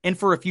 and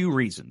for a few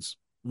reasons.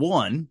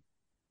 One,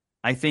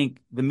 I think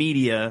the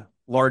media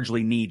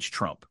largely needs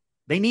Trump.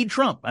 They need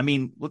Trump. I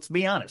mean, let's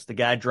be honest. The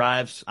guy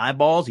drives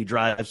eyeballs. He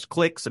drives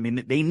clicks. I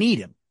mean, they need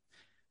him.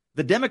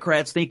 The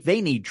Democrats think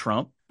they need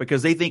Trump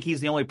because they think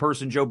he's the only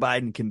person Joe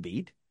Biden can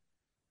beat.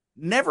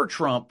 Never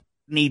Trump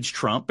needs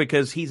Trump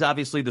because he's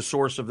obviously the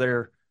source of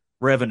their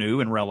revenue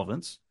and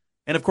relevance.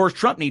 And of course,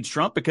 Trump needs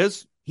Trump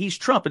because he's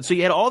Trump. And so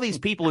you had all these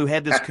people who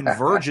had this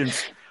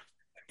convergence,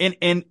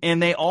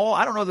 and they all,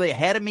 I don't know if they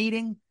had a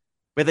meeting,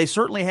 but they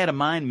certainly had a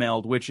mind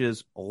meld, which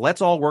is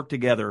let's all work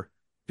together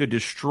to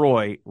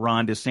destroy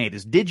Ron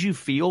DeSantis. Did you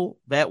feel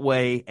that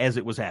way as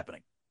it was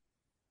happening?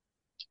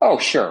 Oh,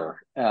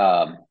 sure.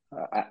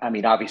 I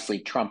mean, obviously,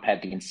 Trump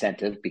had the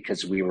incentive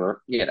because we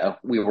were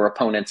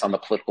opponents on the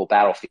political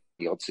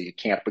battlefield, so you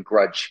can't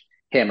begrudge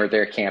him or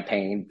their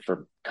campaign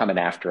for coming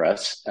after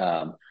us.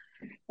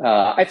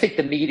 I think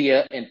the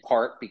media, in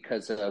part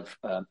because of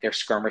their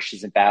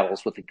skirmishes and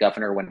battles with the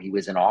governor when he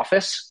was in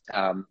office,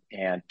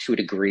 and to a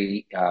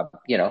degree,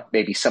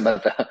 maybe some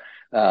of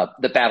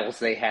the battles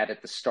they had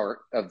at the start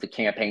of the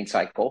campaign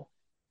cycle.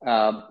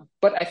 But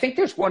I think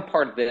there's one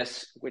part of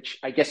this, which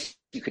I guess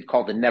you could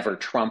call the never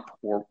Trump,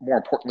 or more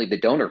importantly, the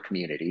donor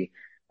community,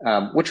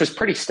 which was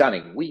pretty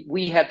stunning.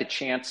 We had the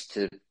chance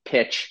to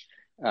pitch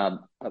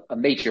a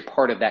major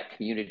part of that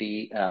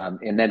community,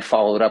 and then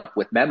followed up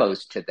with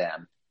memos to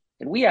them.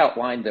 And we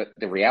outlined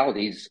the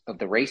realities of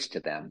the race to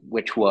them,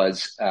 which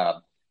was,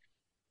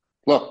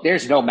 look,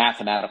 there's no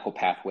mathematical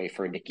pathway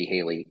for a Nikki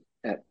Haley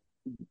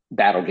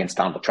battle against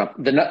Donald Trump.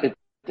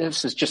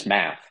 This is just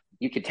math.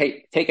 You could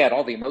take out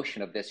all the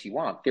emotion of this you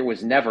want. There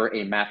was never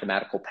a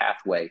mathematical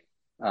pathway.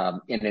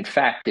 And in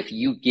fact, if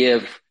you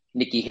give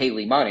Nikki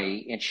Haley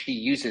money and she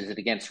uses it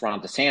against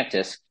Ron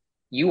DeSantis,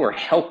 you are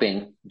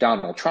helping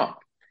Donald Trump.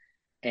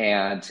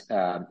 And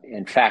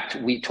in fact,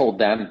 we told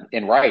them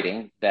in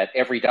writing that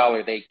every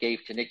dollar they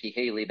gave to Nikki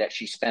Haley that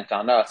she spent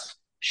on us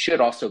should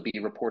also be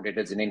reported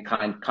as an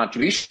in-kind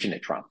contribution to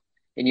Trump.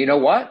 And you know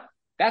what?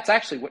 That's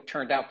actually what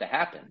turned out to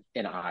happen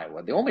in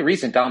Iowa. The only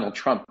reason Donald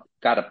Trump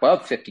got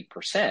above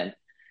 50%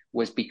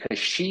 was because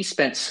she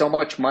spent so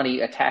much money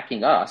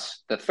attacking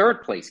us, the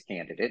third place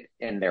candidate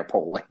in their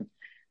polling,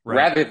 right,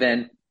 rather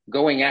than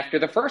going after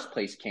the first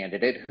place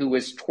candidate who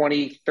was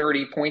 20,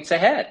 30 points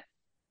ahead.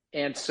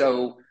 And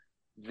so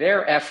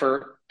their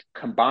effort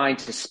combined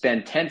to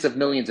spend tens of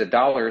millions of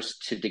dollars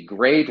to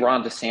degrade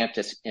Ron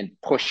DeSantis and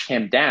push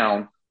him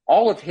down,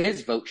 all of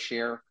his vote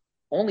share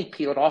only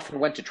peeled off and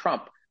went to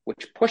Trump,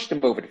 which pushed him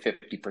over to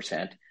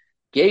 50%,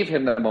 gave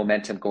him the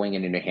momentum going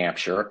into New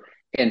Hampshire,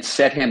 and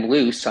set him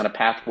loose on a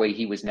pathway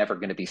he was never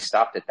going to be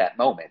stopped at that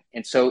moment.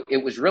 And so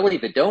it was really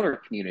the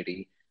donor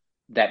community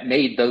that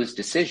made those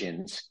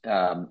decisions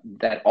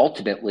that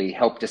ultimately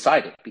helped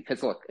decide it.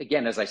 Because look,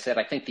 again, as I said,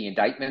 I think the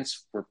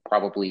indictments were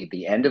probably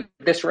the end of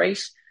this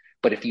race.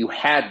 But if you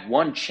had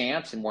one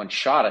chance and one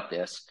shot at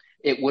this,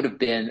 it would have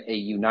been a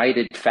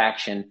united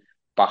faction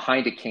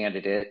behind a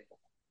candidate,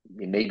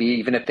 maybe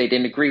even if they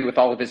didn't agree with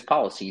all of his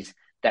policies,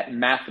 that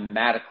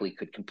mathematically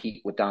could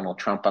compete with Donald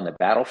Trump on the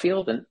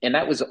battlefield. And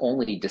that was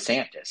only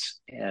DeSantis.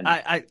 And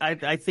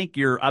I think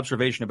your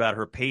observation about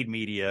her paid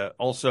media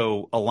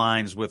also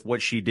aligns with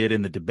what she did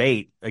in the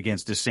debate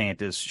against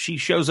DeSantis. She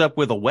shows up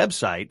with a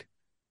website,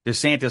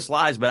 DeSantis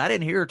Lies, but I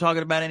didn't hear her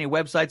talking about any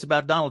websites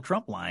about Donald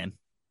Trump lying.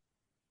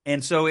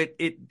 And so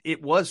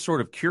it was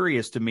sort of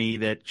curious to me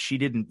that she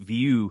didn't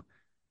view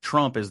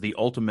Trump as the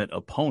ultimate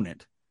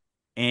opponent.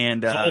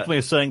 And so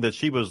ultimately saying that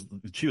she was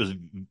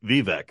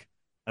Vivek.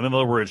 In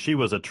other words, she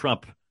was a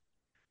Trump.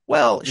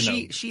 Well,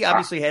 she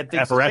obviously had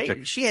things to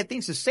say. She had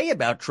things to say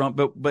about Trump,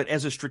 but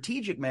as a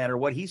strategic matter,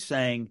 what he's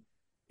saying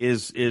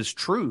is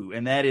true,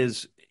 and that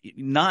is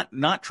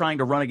not trying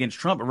to run against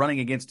Trump, but running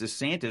against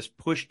DeSantis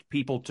pushed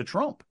people to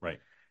Trump. Right.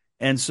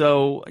 And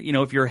so,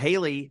 if you're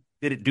Haley,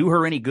 did it do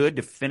her any good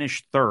to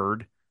finish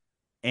third?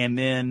 And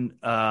then,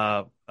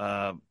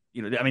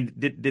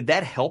 did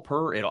that help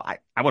her?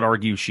 I would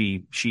argue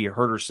she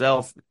hurt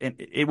herself, and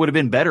it would have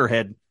been better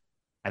had,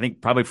 I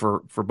think probably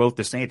for both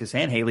DeSantis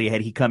and Haley,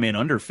 had he come in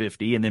under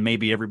 50, and then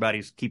maybe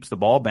everybody keeps the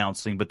ball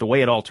bouncing. But the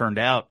way it all turned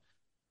out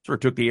sort of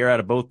took the air out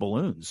of both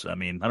balloons. I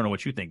mean, I don't know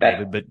what you think,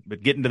 David,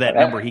 but getting to that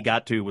number he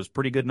got to was a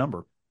pretty good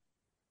number.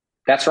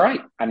 That's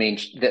right. I mean,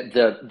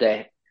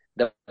 the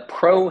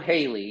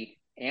pro-Haley,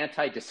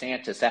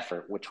 anti-DeSantis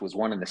effort, which was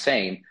one and the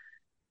same,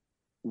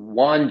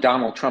 won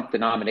Donald Trump the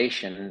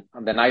nomination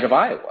on the night of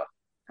Iowa.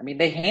 I mean,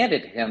 they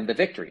handed him the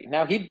victory.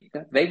 Now,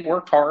 they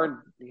worked hard.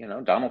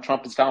 Donald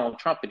Trump is Donald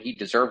Trump, and he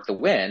deserved the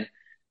win.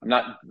 I'm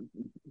not,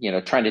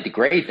 trying to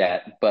degrade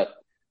that, but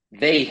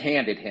they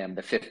handed him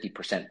the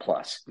 50%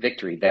 plus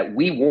victory that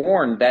we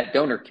warned that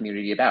donor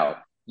community about.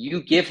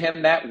 You give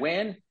him that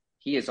win,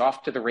 he is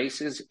off to the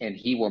races, and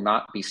he will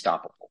not be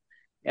stoppable.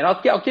 And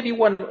I'll give you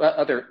one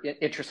other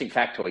interesting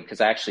factoid,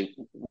 because I actually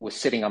was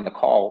sitting on the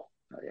call.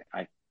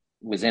 I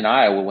was in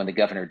Iowa when the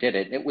governor did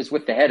it. It was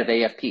with the head of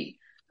AFP,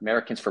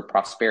 Americans for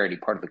Prosperity,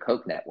 part of the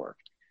Koch network.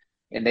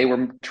 And they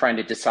were trying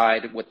to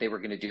decide what they were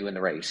going to do in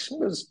the race.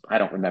 I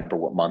don't remember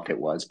what month it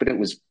was, but it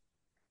was,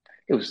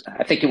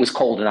 I think it was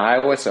cold in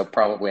Iowa, so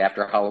probably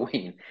after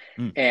Halloween.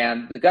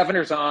 And the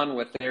governor's on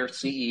with their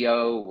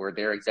CEO or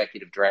their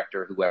executive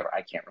director, whoever,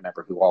 I can't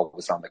remember who all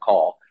was on the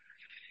call.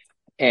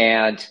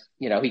 And,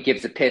 he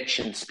gives a pitch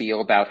and spiel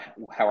about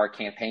how our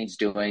campaign's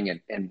doing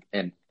and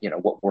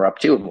what we're up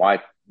to and why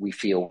we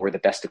feel we're the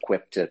best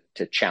equipped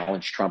to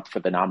challenge Trump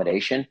for the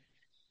nomination.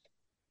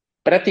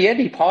 But at the end,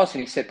 he paused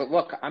and he said, but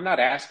look, I'm not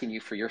asking you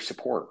for your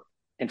support.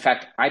 In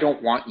fact, I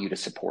don't want you to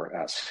support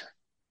us.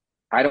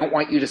 I don't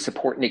want you to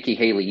support Nikki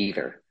Haley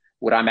either.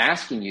 What I'm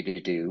asking you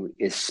to do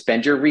is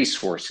spend your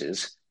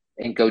resources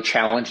and go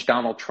challenge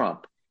Donald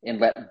Trump and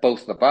let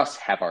both of us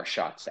have our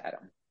shots at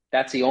him.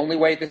 That's the only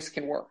way this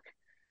can work.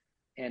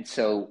 And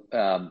so,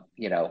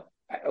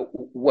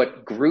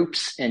 what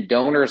groups and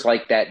donors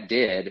like that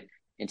did,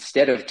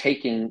 instead of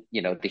taking,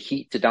 the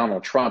heat to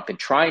Donald Trump and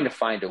trying to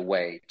find a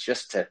way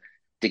just to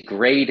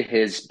degrade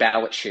his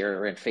ballot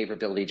share and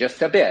favorability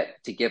just a bit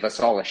to give us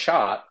all a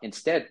shot,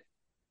 instead,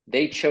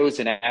 they chose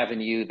an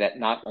avenue that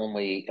not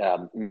only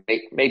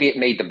maybe it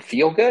made them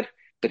feel good,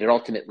 but it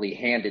ultimately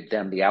handed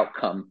them the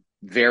outcome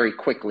very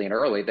quickly and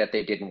early that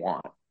they didn't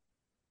want.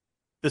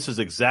 This is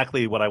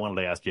exactly what I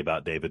wanted to ask you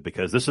about, David,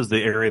 because this is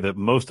the area that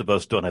most of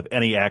us don't have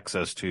any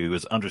access to,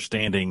 is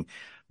understanding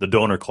the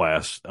donor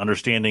class,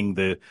 understanding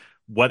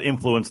what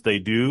influence they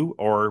do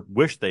or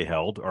wish they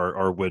held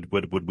or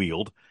would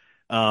wield.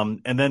 And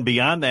then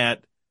beyond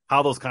that,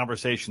 how those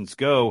conversations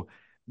go.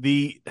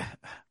 For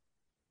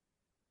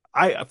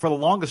the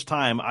longest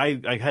time,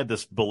 I had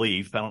this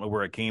belief, I don't know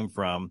where it came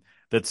from,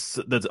 that's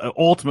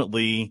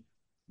ultimately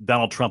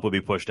Donald Trump would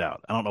be pushed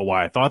out. I don't know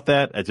why I thought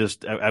that.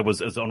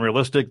 It's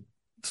unrealistic.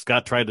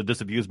 Scott tried to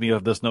disabuse me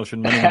of this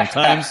notion many, many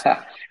times.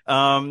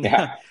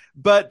 Yeah.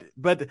 But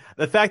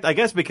the fact, I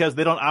guess, because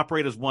they don't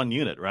operate as one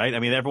unit, right? I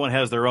mean, everyone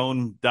has their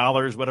own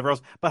dollars, whatever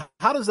else. But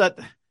how does that?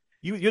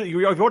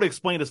 You've already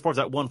explained as far as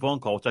that one phone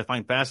call, which I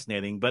find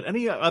fascinating. But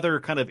any other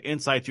kind of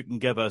insights you can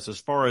give us as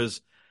far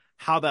as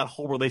how that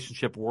whole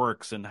relationship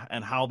works and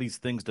how these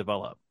things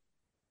develop?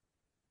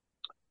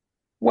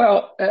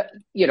 Well,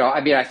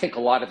 I mean, I think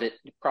a lot of it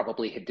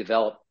probably had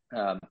developed.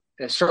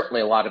 Certainly,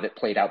 a lot of it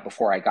played out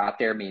before I got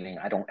there, meaning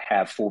I don't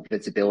have full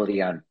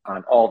visibility on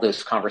all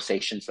those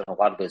conversations and a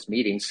lot of those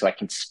meetings, so I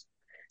can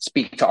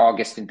speak to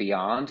August and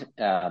beyond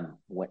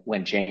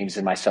when James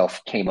and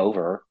myself came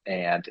over,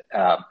 and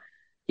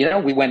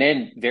we went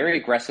in very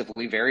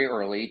aggressively, very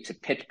early to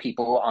pitch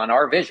people on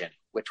our vision,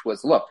 which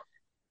was, look,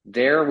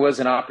 there was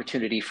an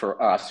opportunity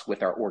for us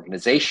with our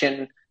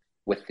organization,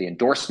 with the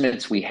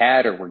endorsements we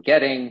had or were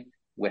getting,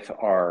 with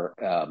our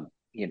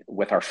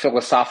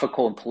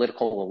philosophical and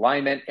political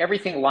alignment,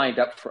 everything lined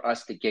up for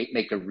us to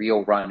make a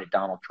real run at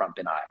Donald Trump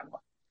in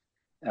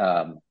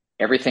Iowa.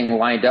 Everything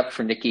lined up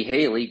for Nikki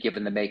Haley,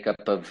 given the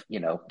makeup of,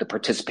 the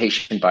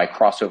participation by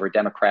crossover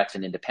Democrats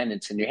and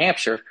independents in New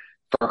Hampshire,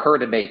 for her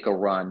to make a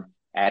run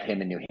at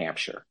him in New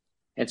Hampshire.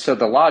 And so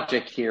the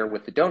logic here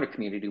with the donor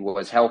community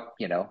was help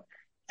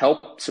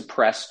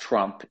suppress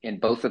Trump in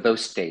both of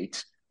those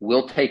states.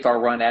 We'll take our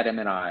run at him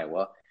in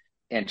Iowa,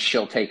 and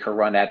she'll take her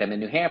run at him in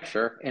New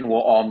Hampshire, and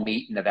we'll all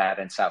meet in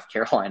Nevada and South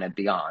Carolina and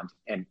beyond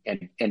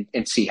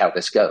and see how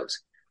this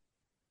goes.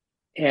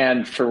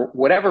 And for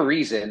whatever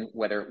reason,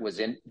 whether it was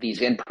in these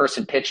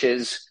in-person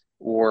pitches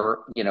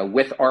or,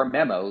 with our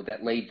memo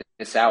that laid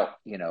this out,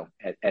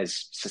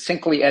 as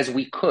succinctly as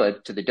we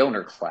could to the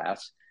donor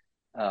class,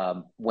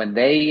 when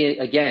they,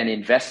 again,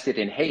 invested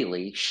in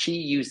Haley, she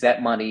used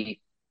that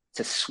money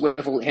to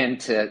swivel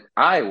into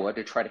Iowa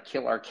to try to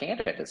kill our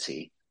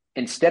candidacy,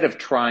 instead of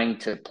trying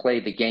to play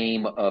the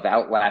game of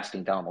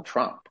outlasting Donald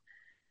Trump.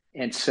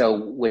 And so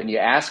when you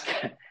ask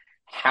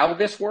how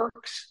this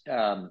works,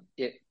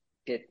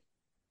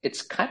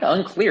 it's kind of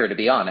unclear, to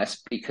be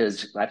honest,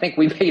 because I think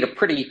we made a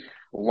pretty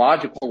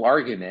logical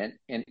argument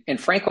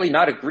and frankly,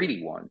 not a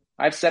greedy one.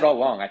 I've said all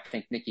along, I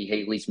think Nikki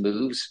Haley's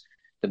moves,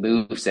 the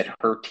moves that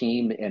her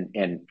team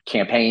and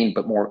campaign,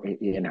 but more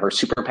in her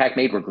super PAC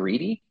made, were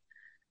greedy.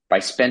 By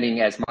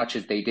spending as much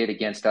as they did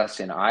against us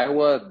in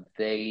Iowa,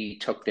 they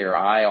took their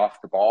eye off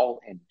the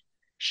ball and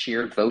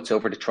sheared votes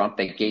over to Trump.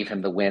 They gave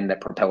him the win that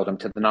propelled him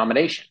to the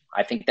nomination.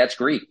 I think that's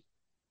greedy.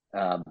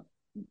 Ron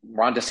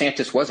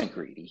DeSantis wasn't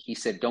greedy. He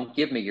said, don't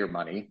give me your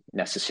money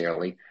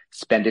necessarily.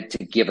 Spend it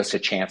to give us a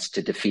chance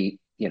to defeat,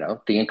 the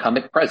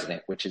incumbent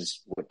president, which is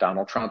what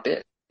Donald Trump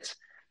is.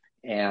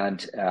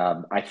 And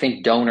I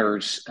think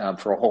donors,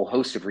 for a whole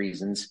host of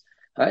reasons,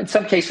 in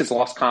some cases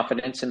lost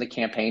confidence in the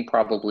campaign,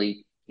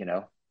 probably,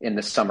 in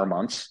the summer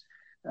months,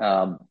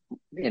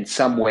 in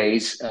some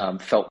ways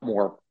felt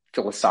more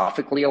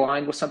philosophically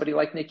aligned with somebody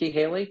like Nikki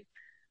Haley.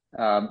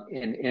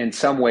 In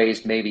some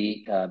ways,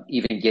 maybe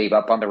even gave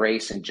up on the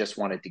race and just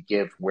wanted to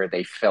give where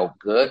they felt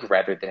good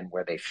rather than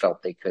where they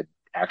felt they could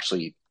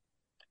actually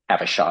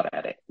have a shot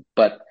at it.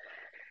 But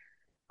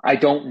I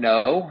don't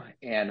know.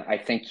 And I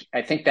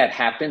think that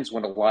happens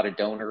when a lot of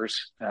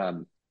donors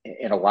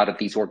and a lot of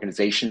these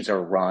organizations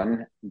are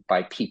run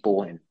by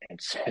people, and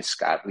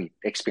Scott, we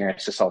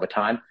experience this all the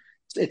time.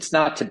 It's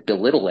not to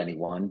belittle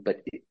anyone,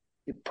 but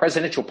in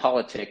presidential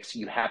politics,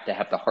 you have to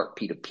have the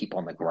heartbeat of people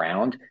on the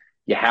ground.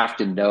 You have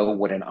to know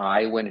what an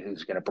Iowan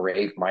who's going to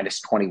brave minus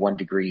 21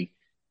 degree,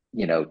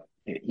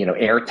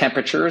 air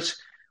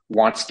temperatures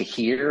wants to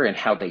hear and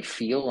how they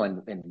feel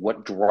and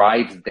what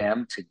drives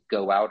them to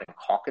go out and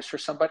caucus for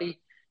somebody.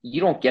 You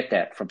don't get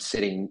that from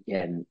sitting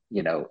in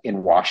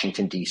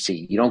Washington,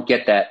 D.C. You don't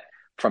get that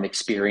from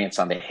experience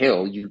on the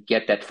Hill. You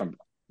get that from,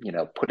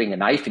 putting a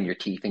knife in your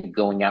teeth and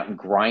going out and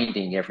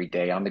grinding every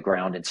day on the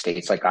ground in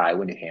states like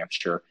Iowa, New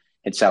Hampshire,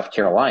 and South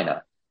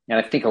Carolina. And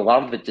I think a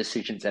lot of the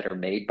decisions that are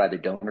made by the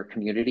donor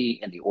community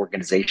and the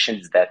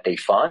organizations that they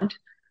fund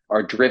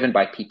are driven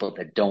by people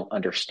that don't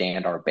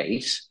understand our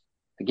base.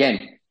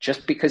 Again,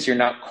 just because you're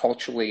not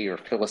culturally or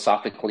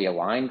philosophically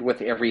aligned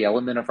with every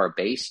element of our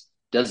base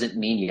doesn't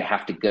mean you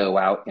have to go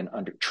out and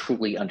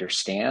truly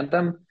understand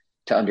them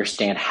to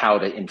understand how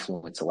to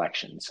influence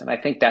elections. And I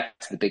think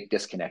that's the big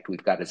disconnect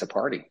we've got as a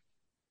party.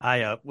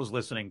 I was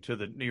listening to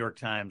the New York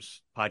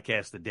Times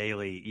podcast, The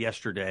Daily,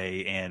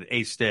 yesterday, and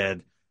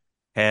Asted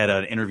had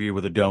an interview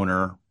with a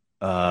donor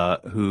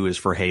who is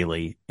for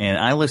Haley. And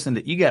I listened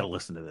to, you got to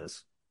listen to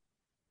this.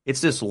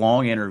 It's this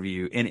long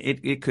interview, and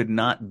it could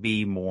not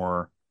be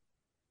more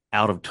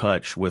out of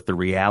touch with the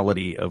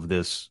reality of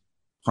this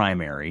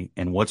primary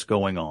and what's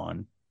going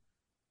on.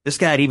 This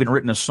guy had even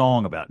written a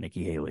song about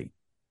Nikki Haley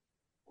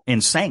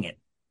and sang it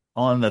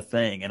on the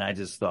thing. And I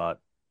just thought,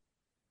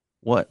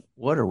 what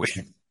are we?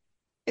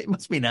 It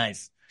must be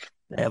nice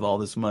to have all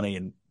this money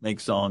and make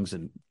songs.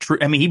 And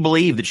I mean, he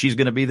believed that she's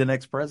going to be the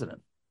next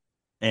president.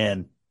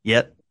 And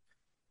yet,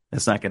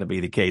 that's not going to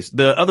be the case.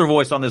 The other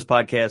voice on this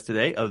podcast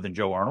today, other than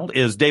Joe Arnold,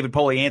 is David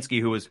Polyansky,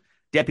 who is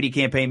deputy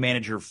campaign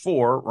manager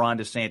for Ron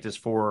DeSantis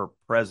for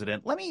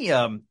president. Let me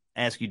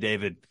ask you,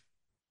 David,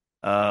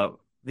 in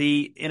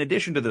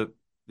addition to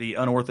the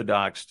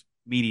unorthodox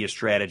media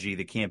strategy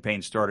the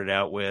campaign started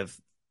out with,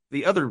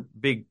 the other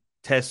big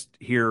test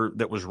here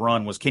that was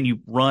run was, can you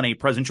run a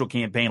presidential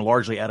campaign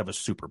largely out of a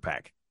super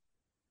PAC?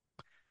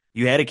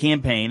 You had a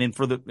campaign, and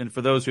for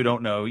those who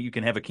don't know, you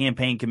can have a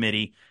campaign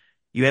committee.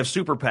 You have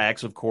super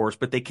PACs, of course,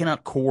 but they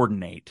cannot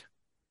coordinate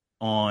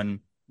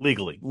on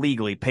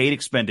legally paid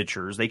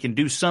expenditures. They can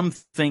do some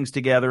things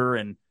together,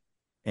 and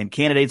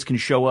candidates can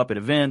show up at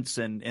events,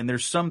 and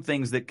there's some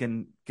things that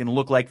can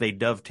look like they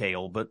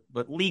dovetail, but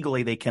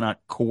legally they cannot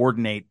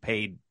coordinate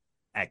paid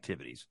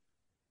activities.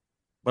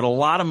 But a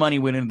lot of money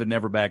went into the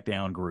Never Back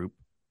Down group.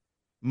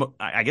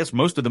 I guess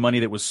most of the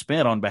money that was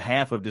spent on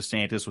behalf of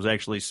DeSantis was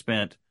actually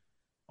spent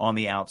on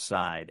the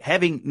outside.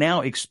 Having now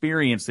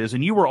experienced this,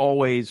 and you were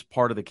always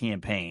part of the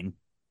campaign.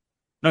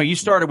 No, you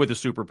started with the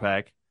super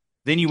PAC,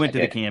 then you went to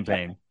the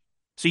campaign.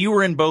 So you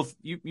were in both.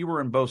 You were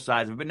in both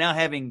sides of it. But now,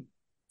 having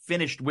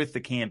finished with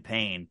the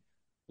campaign,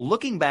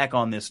 looking back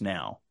on this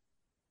now,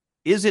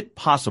 is it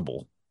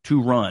possible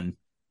to run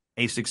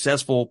a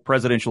successful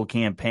presidential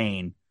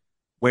campaign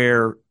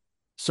where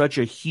such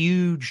a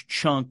huge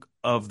chunk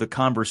of the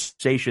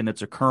conversation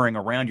that's occurring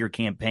around your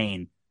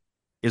campaign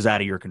is out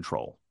of your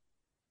control?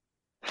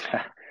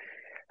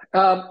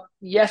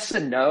 Yes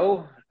and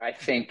no. I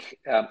think,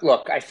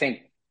 I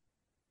think,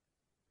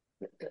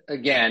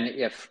 again,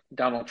 if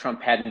Donald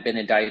Trump hadn't been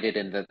indicted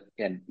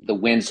and the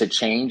winds had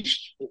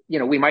changed,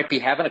 we might be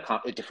having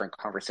a different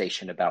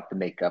conversation about the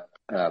makeup,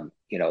 of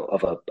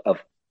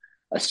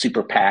a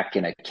super PAC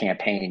and a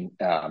campaign,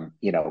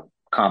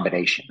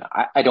 combination.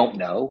 I don't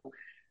know.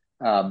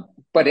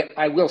 But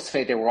I will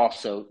say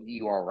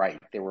you are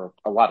right. There were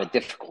a lot of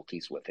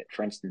difficulties with it.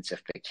 For instance,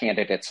 if the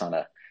candidate's on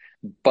a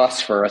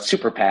bus for a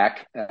super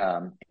PAC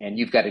and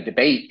you've got a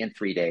debate in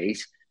 3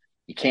 days,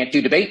 you can't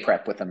do debate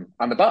prep with him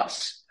on the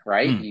bus,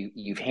 right?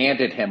 You've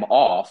handed him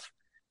off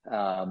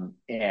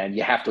and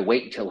you have to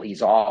wait until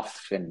he's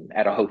off and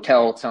at a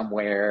hotel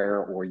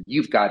somewhere, or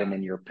you've got him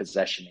in your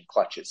possession and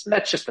clutches. And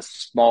that's just it's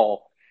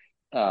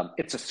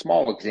a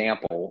small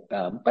example,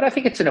 but I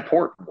think it's an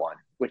important one,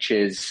 which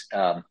is,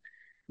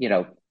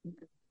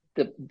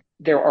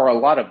 there are a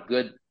lot of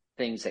good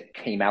things that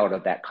came out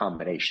of that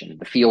combination.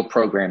 The field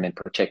program in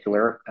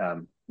particular,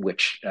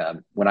 which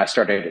when I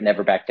started at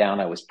Never Back Down,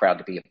 I was proud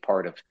to be a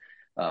part of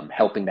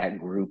helping that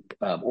group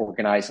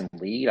organize and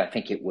lead. I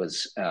think it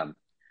was,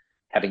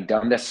 having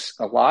done this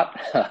a lot,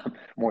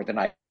 more than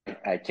I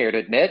care to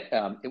admit,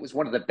 it was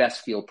one of the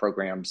best field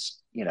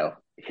programs,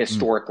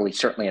 historically,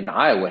 certainly in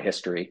Iowa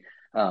history.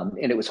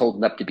 And it was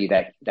holding up to be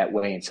that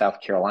way in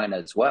South Carolina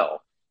as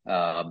well.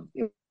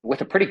 With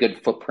a pretty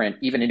good footprint,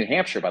 even in New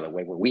Hampshire, by the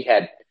way, where we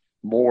had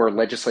more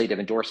legislative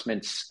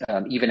endorsements,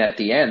 even at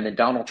the end, than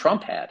Donald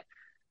Trump had,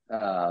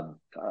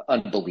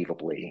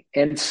 unbelievably.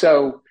 And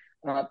so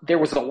there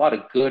was a lot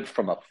of good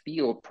from a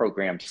field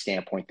program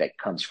standpoint that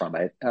comes from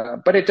it.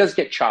 But it does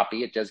get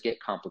choppy. It does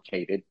get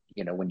complicated,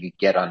 when you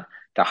get on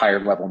to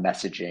higher level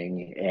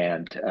messaging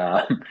and,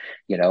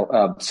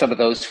 some of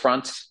those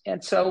fronts.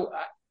 And so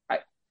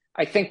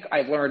I think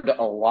I learned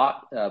a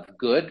lot of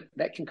good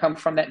that can come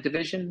from that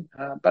division,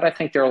 but I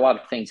think there are a lot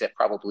of things that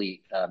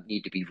probably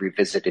need to be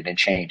revisited and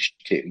changed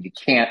too.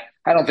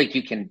 I don't think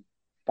you can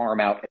farm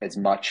out as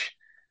much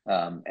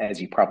as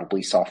you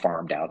probably saw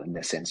farmed out in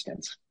this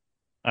instance.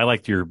 I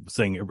liked your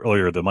saying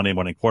earlier, the Monday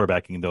morning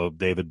quarterbacking, though,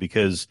 David,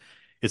 because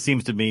it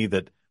seems to me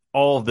that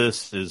all of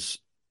this is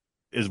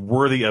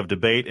worthy of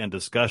debate and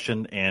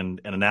discussion and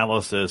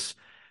analysis,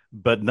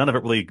 but none of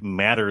it really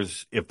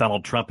matters if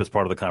Donald Trump is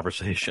part of the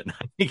conversation.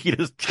 I think he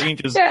just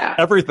changes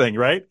everything,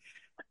 right?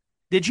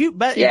 Did you?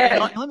 But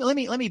let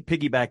me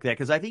piggyback that,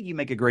 because I think you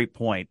make a great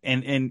point,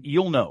 and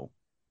you'll know.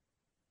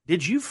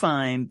 Did you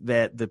find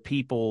that the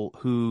people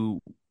who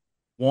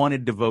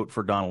wanted to vote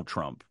for Donald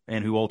Trump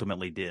and who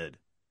ultimately did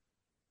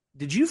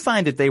you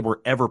find that they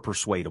were ever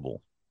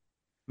persuadable?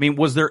 I mean,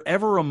 was there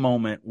ever a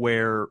moment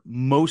where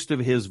most of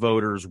his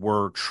voters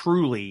were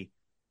truly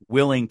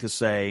willing to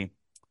say,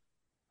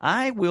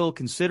 I will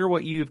consider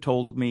what you've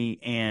told me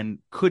and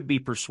could be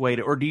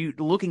persuaded? Or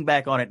looking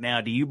back on it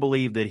now, do you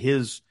believe that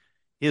his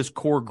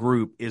core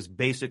group is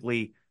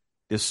basically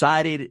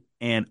decided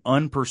and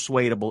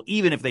unpersuadable,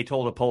 even if they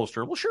told a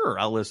pollster, well, sure,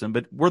 I'll listen,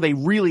 but were they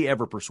really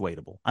ever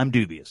persuadable? I'm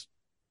dubious.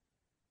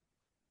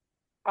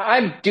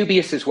 I'm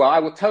dubious as well. I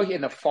will tell you,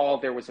 in the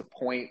fall, there was a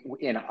point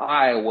in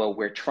Iowa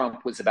where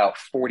Trump was about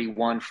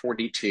 41,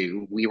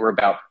 42. We were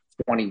about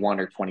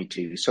 21 or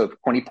 22. So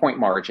a 20-point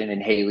margin,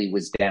 and Haley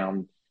was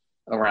down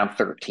around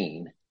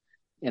 13.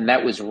 And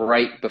that was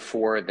right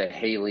before the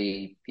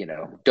Haley,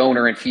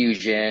 donor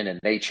infusion, and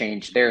they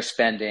changed their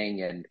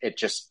spending, and it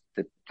just,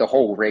 the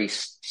whole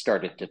race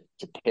started to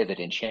pivot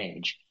and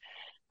change.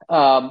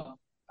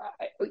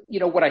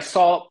 what I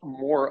saw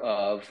more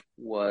of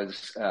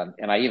was,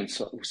 and I even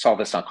saw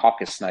this on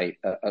caucus night.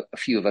 A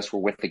few of us were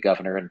with the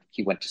governor, and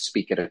he went to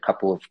speak at a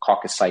couple of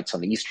caucus sites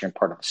on the eastern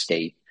part of the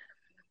state.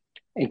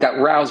 He got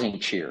rousing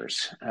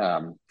cheers,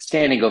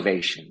 standing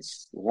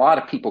ovations. A lot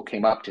of people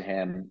came up to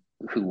him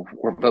who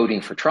were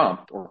voting for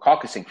Trump or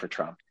caucusing for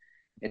Trump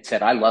and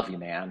said, "I love you,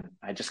 man.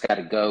 I just got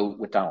to go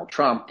with Donald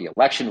Trump. The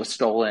election was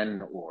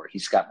stolen, or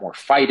he's got more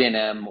fight in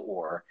him,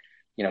 or,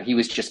 he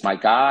was just my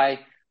guy,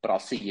 but I'll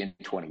see you in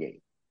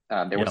 28."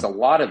 There was a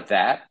lot of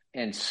that.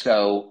 And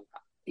so,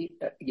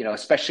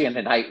 especially in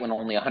the night when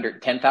only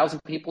 110,000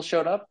 people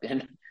showed up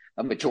and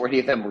a majority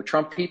of them were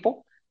Trump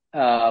people.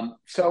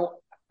 So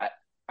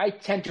I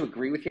tend to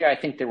agree with you. I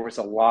think there was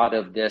a lot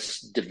of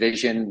this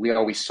division. We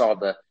always saw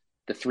the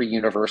three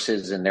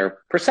universes and their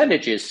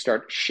percentages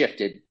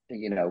shifted,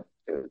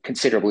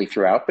 considerably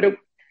throughout. But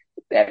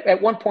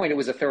at one point, it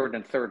was a third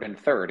and third and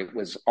third. It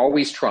was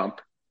always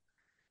Trump.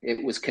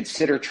 It was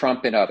consider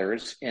Trump and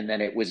others. And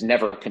then it was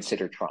never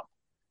consider Trump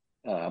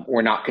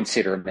or not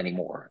consider him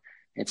anymore.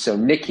 And so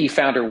Nikki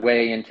found her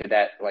way into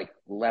that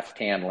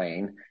left-hand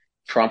lane.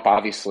 Trump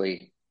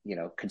obviously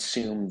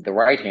consume the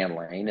right-hand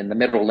lane, and the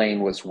middle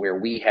lane was where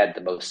we had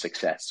the most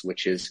success,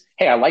 which is,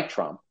 hey, I like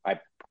Trump.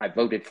 I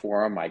voted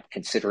for him. I'd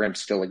consider him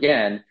still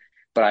again,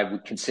 but I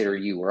would consider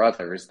you or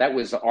others. That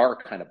was our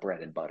kind of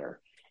bread and butter.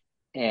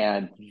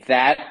 And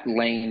that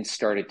lane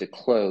started to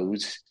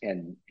close.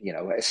 And,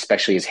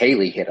 especially as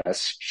Haley hit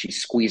us, she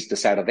squeezed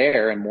us out of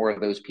there. And more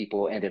of those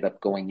people ended up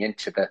going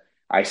into the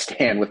I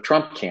stand with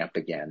Trump camp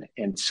again.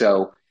 And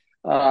so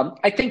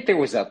I think there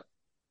was a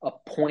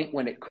point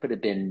when it could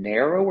have been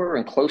narrower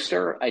and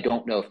closer. I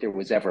don't know if there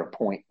was ever a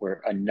point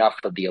where enough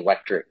of the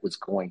electorate was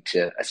going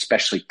to,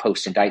 especially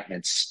post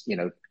indictments,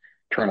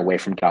 turn away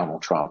from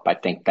Donald Trump. I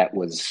think that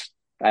was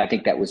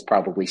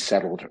probably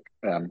settled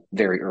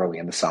very early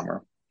in the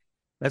summer.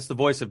 That's the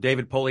voice of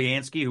David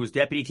Polyansky, who was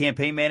deputy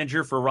campaign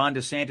manager for Ron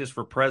DeSantis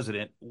for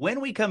president.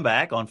 When we come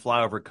back on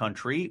Flyover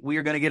Country, we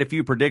are going to get a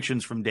few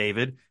predictions from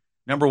David.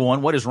 Number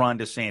one, what is Ron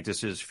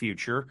DeSantis'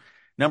 future?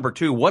 Number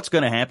two, what's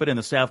going to happen in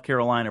the South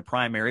Carolina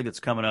primary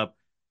that's coming up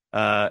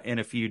in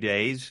a few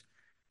days?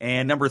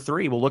 And number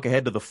three, we'll look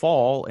ahead to the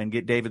fall and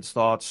get David's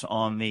thoughts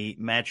on the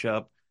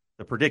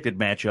predicted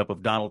matchup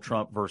of Donald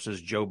Trump versus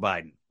Joe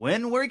Biden.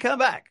 When we come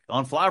back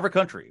on Flyover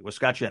Country with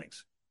Scott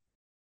Jennings.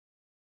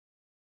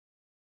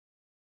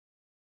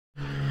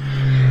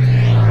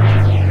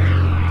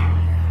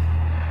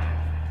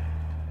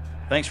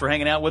 Thanks for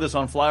hanging out with us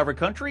on Flyover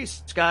Country.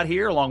 Scott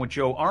here, along with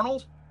Joe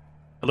Arnold.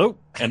 Hello,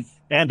 and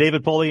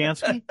David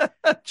Polyansky.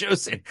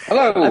 Joseph.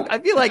 Hello. I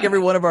feel like every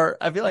one of our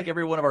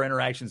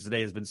interactions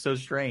today has been so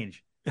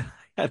strange.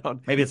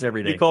 Maybe it's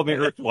every day. You called me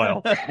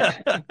erstwhile.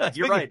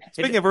 You're right.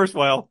 Speaking of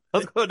erstwhile,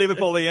 let's go to David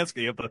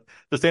Polyansky of the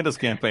DeSantis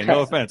campaign. No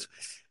offense.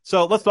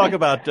 So let's talk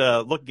about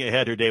looking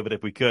ahead here, David,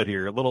 if we could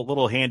here. A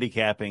little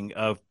handicapping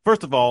of,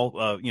 first of all,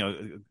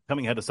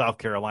 coming ahead to South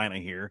Carolina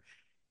here,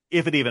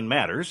 if it even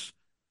matters.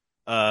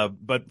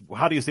 But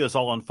how do you see this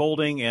all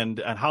unfolding, and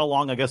how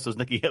long, I guess, does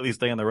Nikki Haley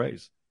stay in the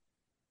race?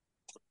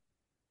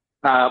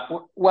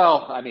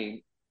 Well, I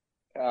mean,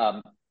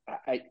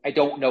 I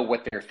don't know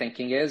what their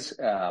thinking is.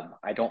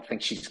 I don't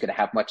think she's going to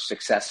have much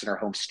success in her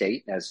home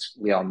state. As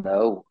we all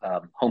know,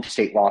 home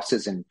state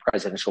losses in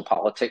presidential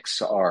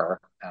politics are,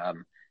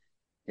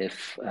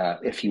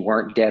 if you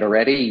weren't dead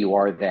already, you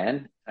are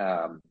then.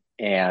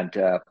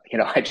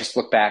 I just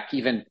look back,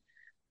 even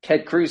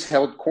Ted Cruz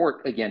held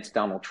court against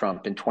Donald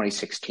Trump in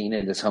 2016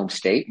 in his home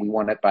state. We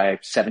won it by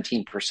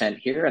 17%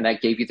 here, and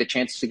that gave you the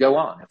chance to go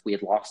on. If we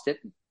had lost it,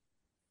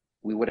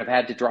 we would have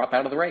had to drop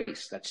out of the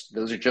race.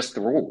 Those are just the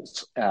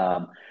rules.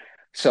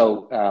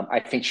 So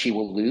I think she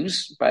will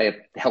lose by a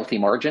healthy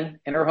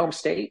margin in her home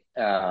state.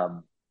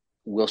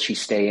 Will she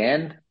stay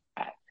in?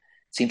 It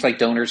seems like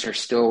donors are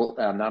still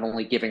not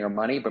only giving her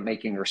money, but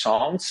making her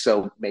songs.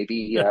 So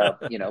maybe,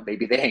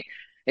 maybe they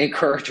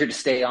encourage her to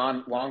stay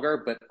on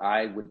longer, but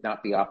I would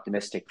not be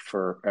optimistic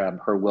for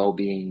her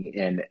well-being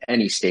in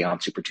any stay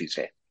on Super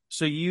Tuesday.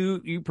 So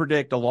you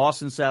predict a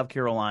loss in South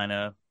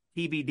Carolina,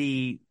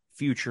 TBD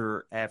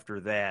future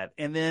after that.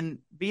 And then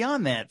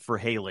beyond that for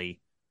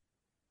Haley,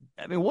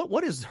 I mean,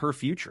 what is her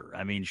future?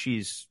 I mean,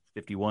 she's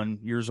 51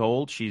 years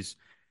old.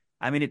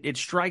 It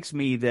strikes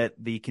me that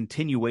the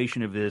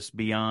continuation of this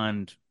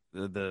beyond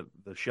the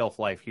shelf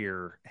life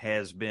here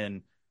has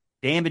been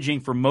damaging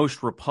for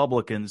most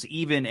Republicans,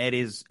 even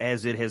as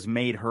it has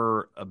made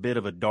her a bit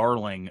of a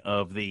darling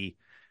of the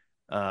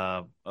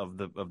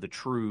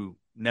true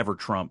never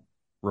Trump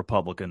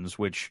Republicans,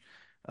 which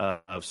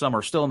some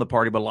are still in the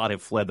party, but a lot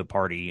have fled the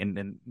party,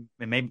 and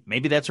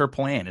maybe that's her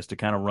plan, is to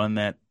kind of run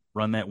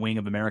that wing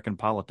of American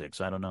politics.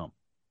 I don't know.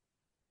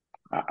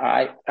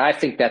 I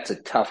think that's a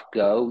tough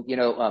go.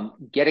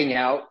 Getting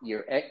out,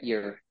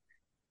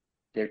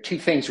 there are two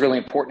things really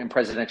important in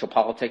presidential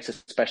politics,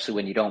 especially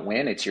when you don't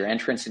win. It's your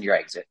entrance and your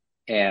exit.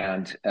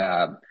 And,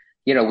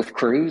 with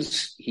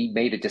Cruz, he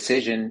made a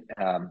decision,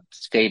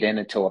 stayed in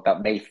until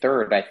about May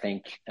 3rd, I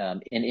think,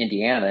 in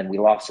Indiana, and we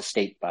lost the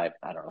state by,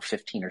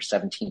 15 or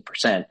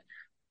 17%.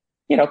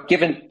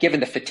 given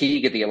the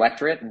fatigue of the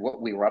electorate and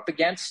what we were up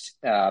against,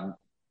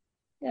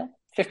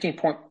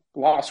 15-point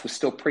loss was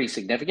still pretty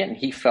significant, and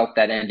he felt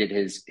that ended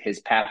his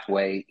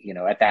pathway,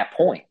 at that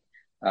point.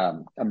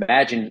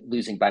 Imagine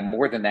losing by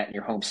more than that in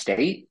your home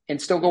state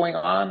and still going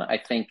on. I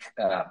think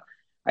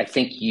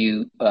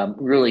you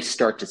really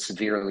start to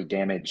severely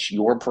damage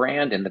your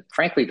brand and,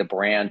 frankly, the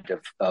brand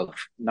of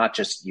not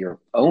just your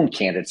own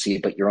candidacy,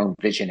 but your own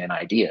vision and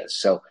ideas.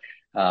 So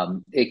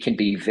it can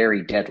be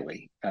very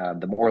deadly.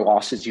 The more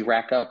losses you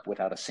rack up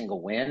without a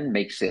single win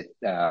makes it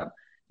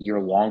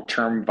your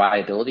long-term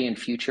viability and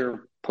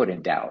future put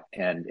in doubt.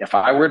 And if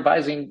I were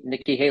advising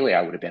Nikki Haley,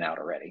 I would have been out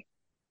already.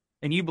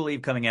 And you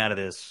believe coming out of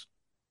this,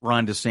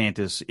 Ron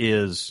DeSantis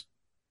is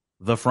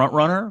the front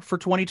runner for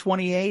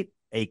 2028,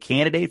 a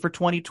candidate for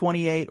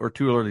 2028, or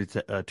too early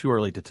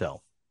to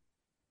tell?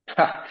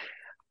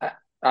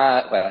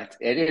 Well,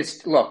 it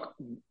is. Look,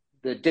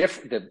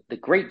 the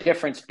great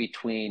difference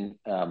between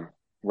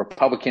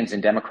Republicans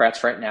and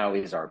Democrats right now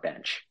is our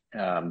bench.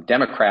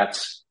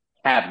 Democrats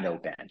have no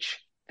bench.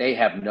 They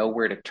have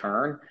nowhere to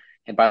turn.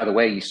 And by the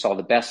way, you saw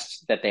the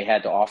best that they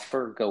had to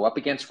offer go up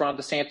against Ron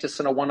DeSantis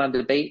in a one-on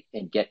debate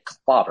and get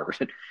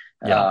clobbered.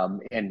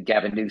 And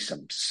Gavin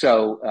Newsom.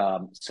 So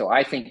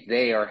I think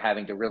they are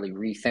having to really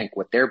rethink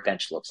what their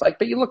bench looks like.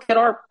 But you look at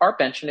our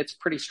bench and it's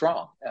pretty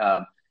strong.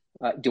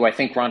 Do I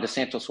think Ron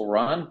DeSantis will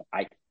run?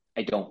 I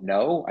don't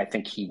know. I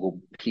think he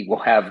will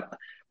have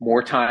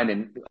more time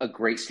in a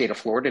great state of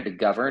Florida to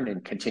govern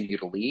and continue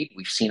to lead.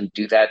 We've seen him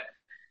do that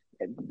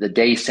the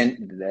day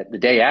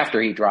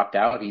after he dropped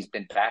out. He's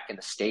been back in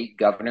the state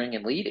governing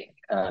and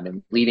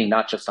leading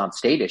not just on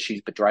state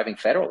issues, but driving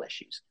federal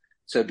issues.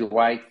 So do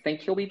I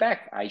think he'll be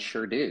back? I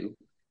sure do.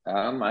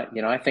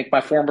 I think my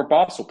former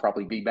boss will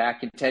probably be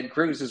back, and Ted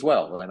Cruz as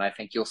well. And I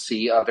think you'll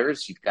see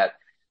others. You've got,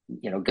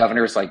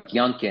 governors like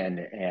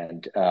Youngkin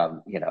and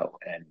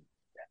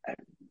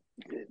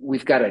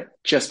we've got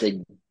just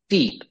a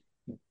deep,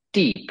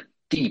 deep,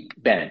 deep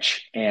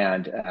bench.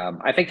 And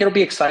I think it'll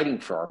be exciting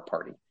for our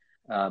party.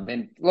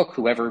 And look,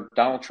 whoever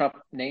Donald Trump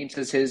names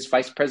as his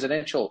vice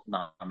presidential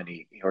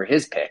nominee or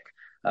his pick,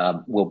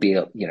 will be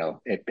a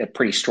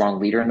pretty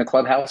strong leader in the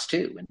clubhouse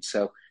too. And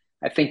so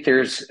I think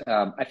there's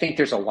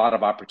a lot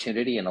of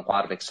opportunity and a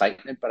lot of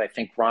excitement, but I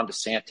think Ron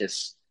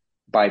DeSantis,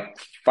 by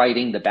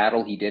fighting the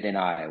battle he did in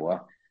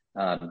Iowa,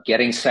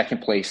 getting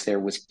second place there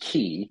was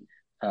key,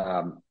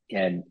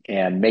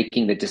 and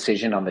making the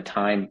decision on the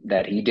time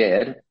that he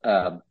did,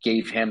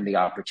 gave him the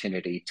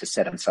opportunity to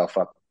set himself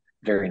up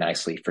very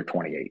nicely for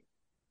 28.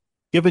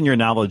 Given your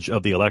knowledge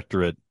of the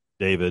electorate,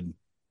 David,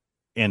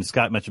 and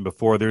Scott mentioned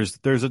before, there's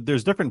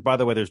different, by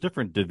the way, there's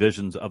different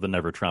divisions of the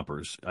Never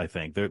Trumpers. I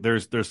think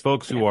there's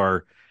folks who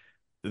are,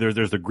 there's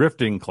the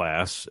grifting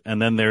class,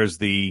 and then there's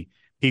the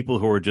people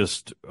who are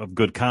just of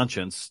good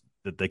conscience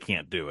that they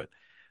can't do it.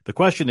 The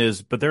question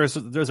is, but there's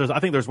I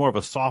think there's more of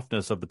a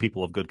softness of the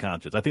people of good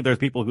conscience. I think there's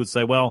people who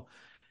say, well,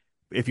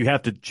 if you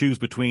have to choose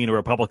between a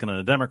Republican and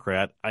a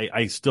Democrat,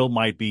 I still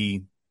might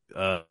be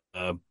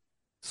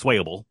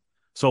swayable.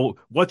 So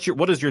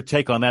what is your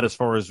take on that as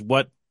far as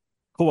what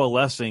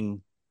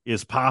coalescing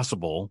is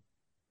possible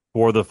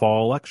for the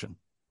fall election?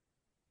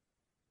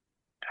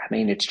 I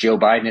mean, it's Joe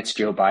Biden. It's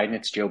Joe Biden.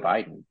 It's Joe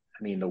Biden.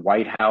 I mean, the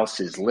White House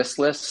is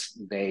listless.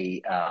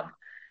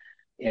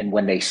 And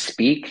when they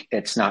speak,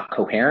 it's not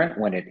coherent.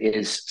 When it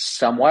is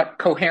somewhat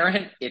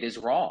coherent, it is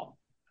wrong.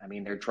 I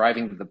mean, they're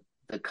driving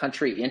the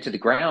country into the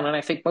ground, and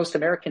I think most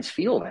Americans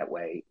feel that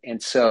way.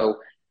 And so,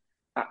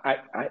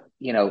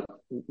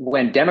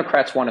 when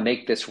Democrats want to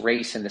make this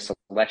race and this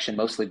election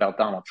mostly about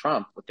Donald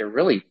Trump, what they're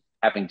really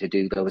having to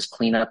do, though, is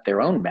clean up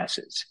their own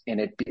messes. And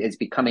it is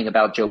becoming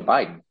about Joe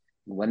Biden.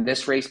 When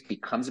this race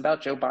becomes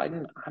about Joe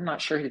Biden, I'm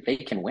not sure that they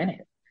can win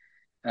it.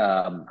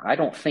 I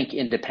don't think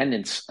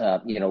independents,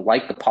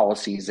 like the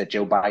policies that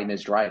Joe Biden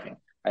is driving.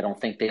 I don't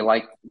think they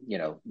like,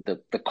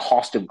 the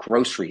cost of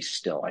groceries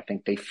still. I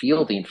think they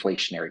feel the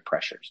inflationary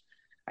pressures.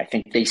 I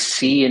think they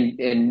see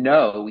and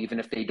know, even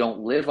if they don't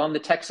live on the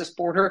Texas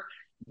border,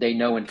 they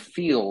know and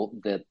feel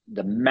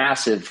the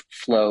massive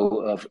flow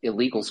of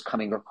illegals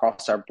coming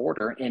across our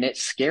border, and it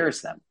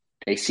scares them.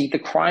 They see the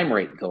crime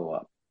rate go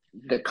up.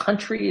 The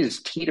country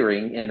is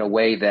teetering in a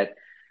way that,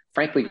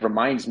 frankly,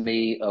 reminds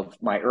me of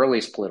my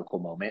earliest political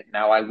moment.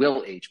 Now I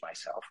will age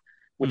myself,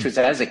 which was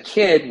as a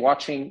kid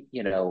watching,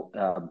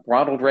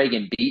 Ronald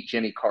Reagan beat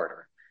Jimmy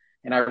Carter.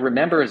 And I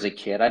remember as a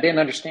kid, I didn't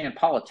understand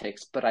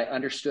politics, but I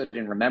understood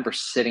and remember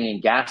sitting in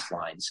gas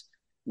lines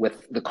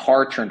with the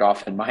car turned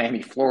off in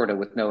Miami, Florida,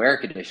 with no air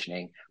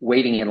conditioning,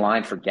 waiting in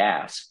line for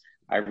gas.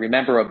 I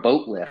remember a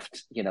boat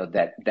lift,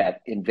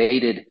 that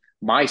invaded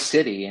my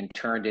city and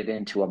turned it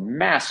into a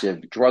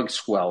massive drug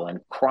swell and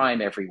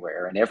crime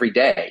everywhere and every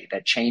day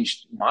that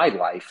changed my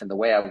life and the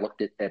way I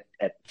looked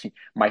at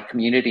my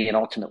community and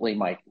ultimately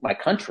my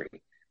country.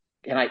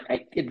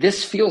 And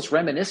this feels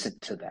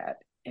reminiscent to that.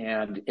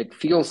 And it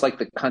feels like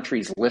the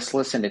country's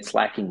listless and it's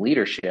lacking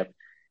leadership.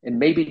 And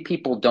maybe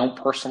people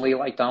don't personally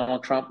like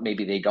Donald Trump.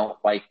 Maybe they don't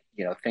like,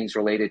 things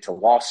related to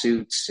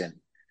lawsuits and,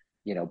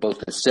 both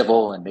the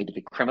civil and maybe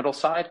the criminal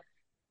side.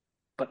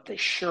 but they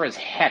sure as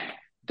heck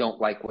don't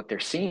like what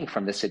they're seeing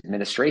from this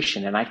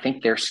administration. And I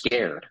think they're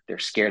scared. They're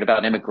scared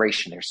about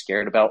immigration. They're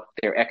scared about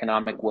their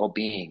economic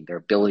well-being, their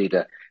ability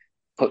to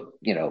put,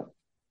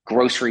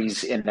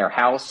 groceries in their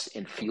house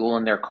and fuel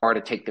in their car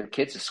to take their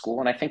kids to school.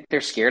 And I think they're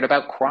scared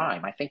about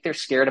crime. I think they're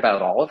scared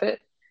about all of it.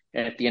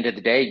 And at the end of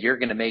the day, you're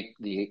going to make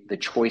the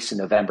choice in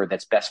November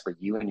that's best for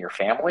you and your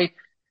family.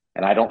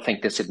 And I don't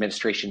think this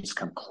administration's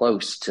come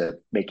close to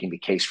making the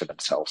case for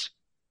themselves.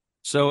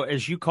 So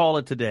as you call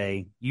it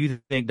today,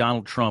 you think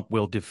Donald Trump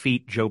will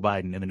defeat Joe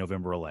Biden in the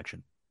November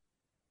election?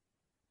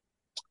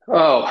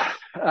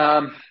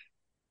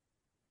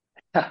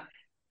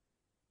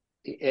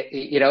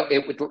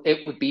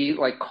 It would be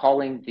like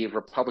calling the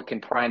Republican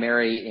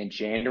primary in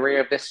January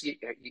of this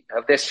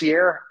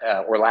year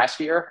or last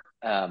year.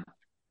 A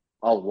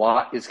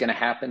lot is going to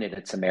happen, and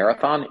it's a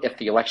marathon. If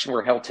the election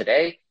were held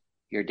today,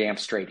 you're damn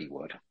straight he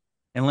would.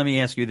 And let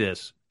me ask you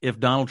this. If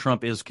Donald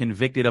Trump is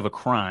convicted of a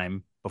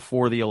crime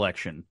before the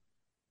election,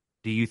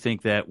 do you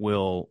think that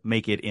will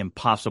make it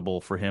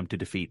impossible for him to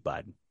defeat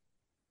Biden?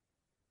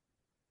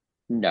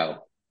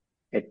 No.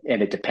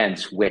 And it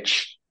depends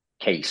which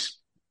case.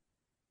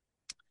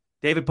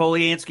 David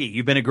Polyansky,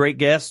 you've been a great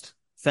guest.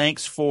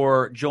 Thanks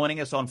for joining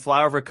us on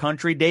Flyover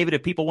Country. David,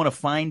 if people want to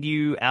find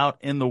you out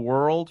in the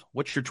world,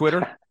 what's your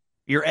Twitter?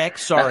 Your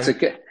ex, sorry. That's a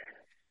good.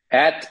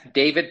 At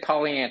David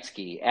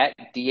Polyansky, at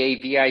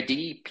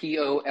DavidPolyansky.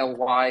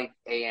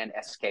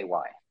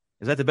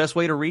 Is that the best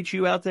way to reach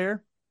you out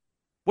there?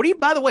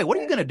 By the way, what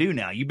are you going to do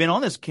now? You've been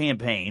on this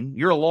campaign.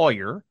 You're a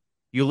lawyer.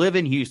 You live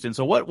in Houston.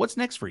 So what's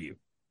next for you?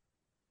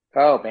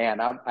 Oh, man,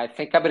 I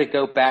think I'm going to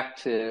go back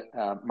to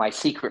my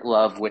secret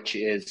love, which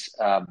is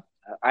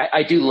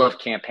I do love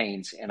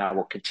campaigns, and I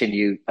will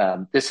continue.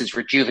 This has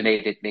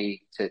rejuvenated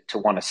me to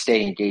want to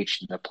stay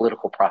engaged in the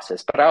political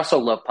process. But I also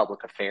love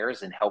public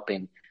affairs and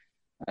helping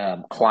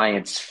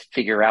clients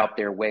figure out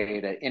their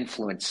way to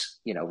influence,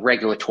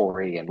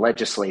 regulatory and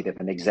legislative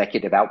and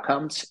executive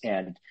outcomes.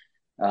 And,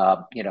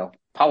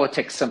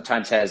 politics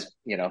sometimes has,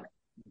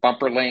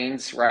 bumper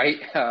lanes, right?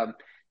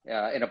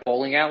 In a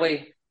bowling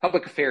alley.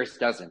 Public affairs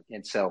doesn't.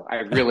 And so I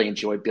really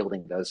enjoy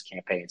building those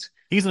campaigns.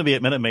 He's going to be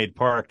at Minute Maid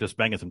Park just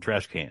banging some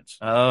trash cans.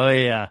 Oh,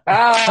 yeah.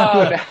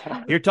 Oh,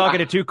 no. You're talking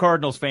to two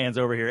Cardinals fans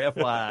over here,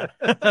 FYI.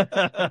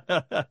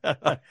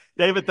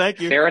 David, thank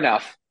you. Fair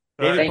enough.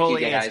 David Thank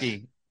Polyansky. you,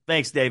 guys.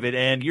 Thanks, David.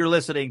 And you're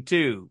listening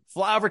to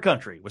Flyover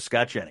Country with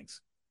Scott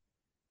Jennings.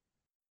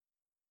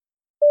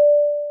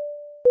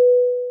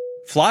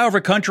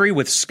 Flyover Country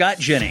with Scott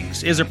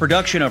Jennings is a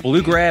production of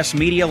Bluegrass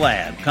Media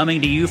Lab,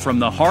 coming to you from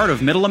the heart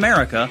of Middle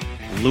America,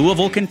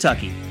 Louisville,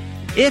 Kentucky.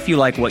 If you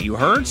like what you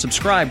heard,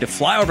 subscribe to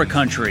Flyover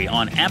Country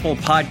on Apple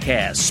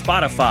Podcasts,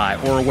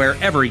 Spotify, or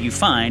wherever you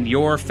find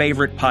your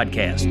favorite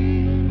podcast.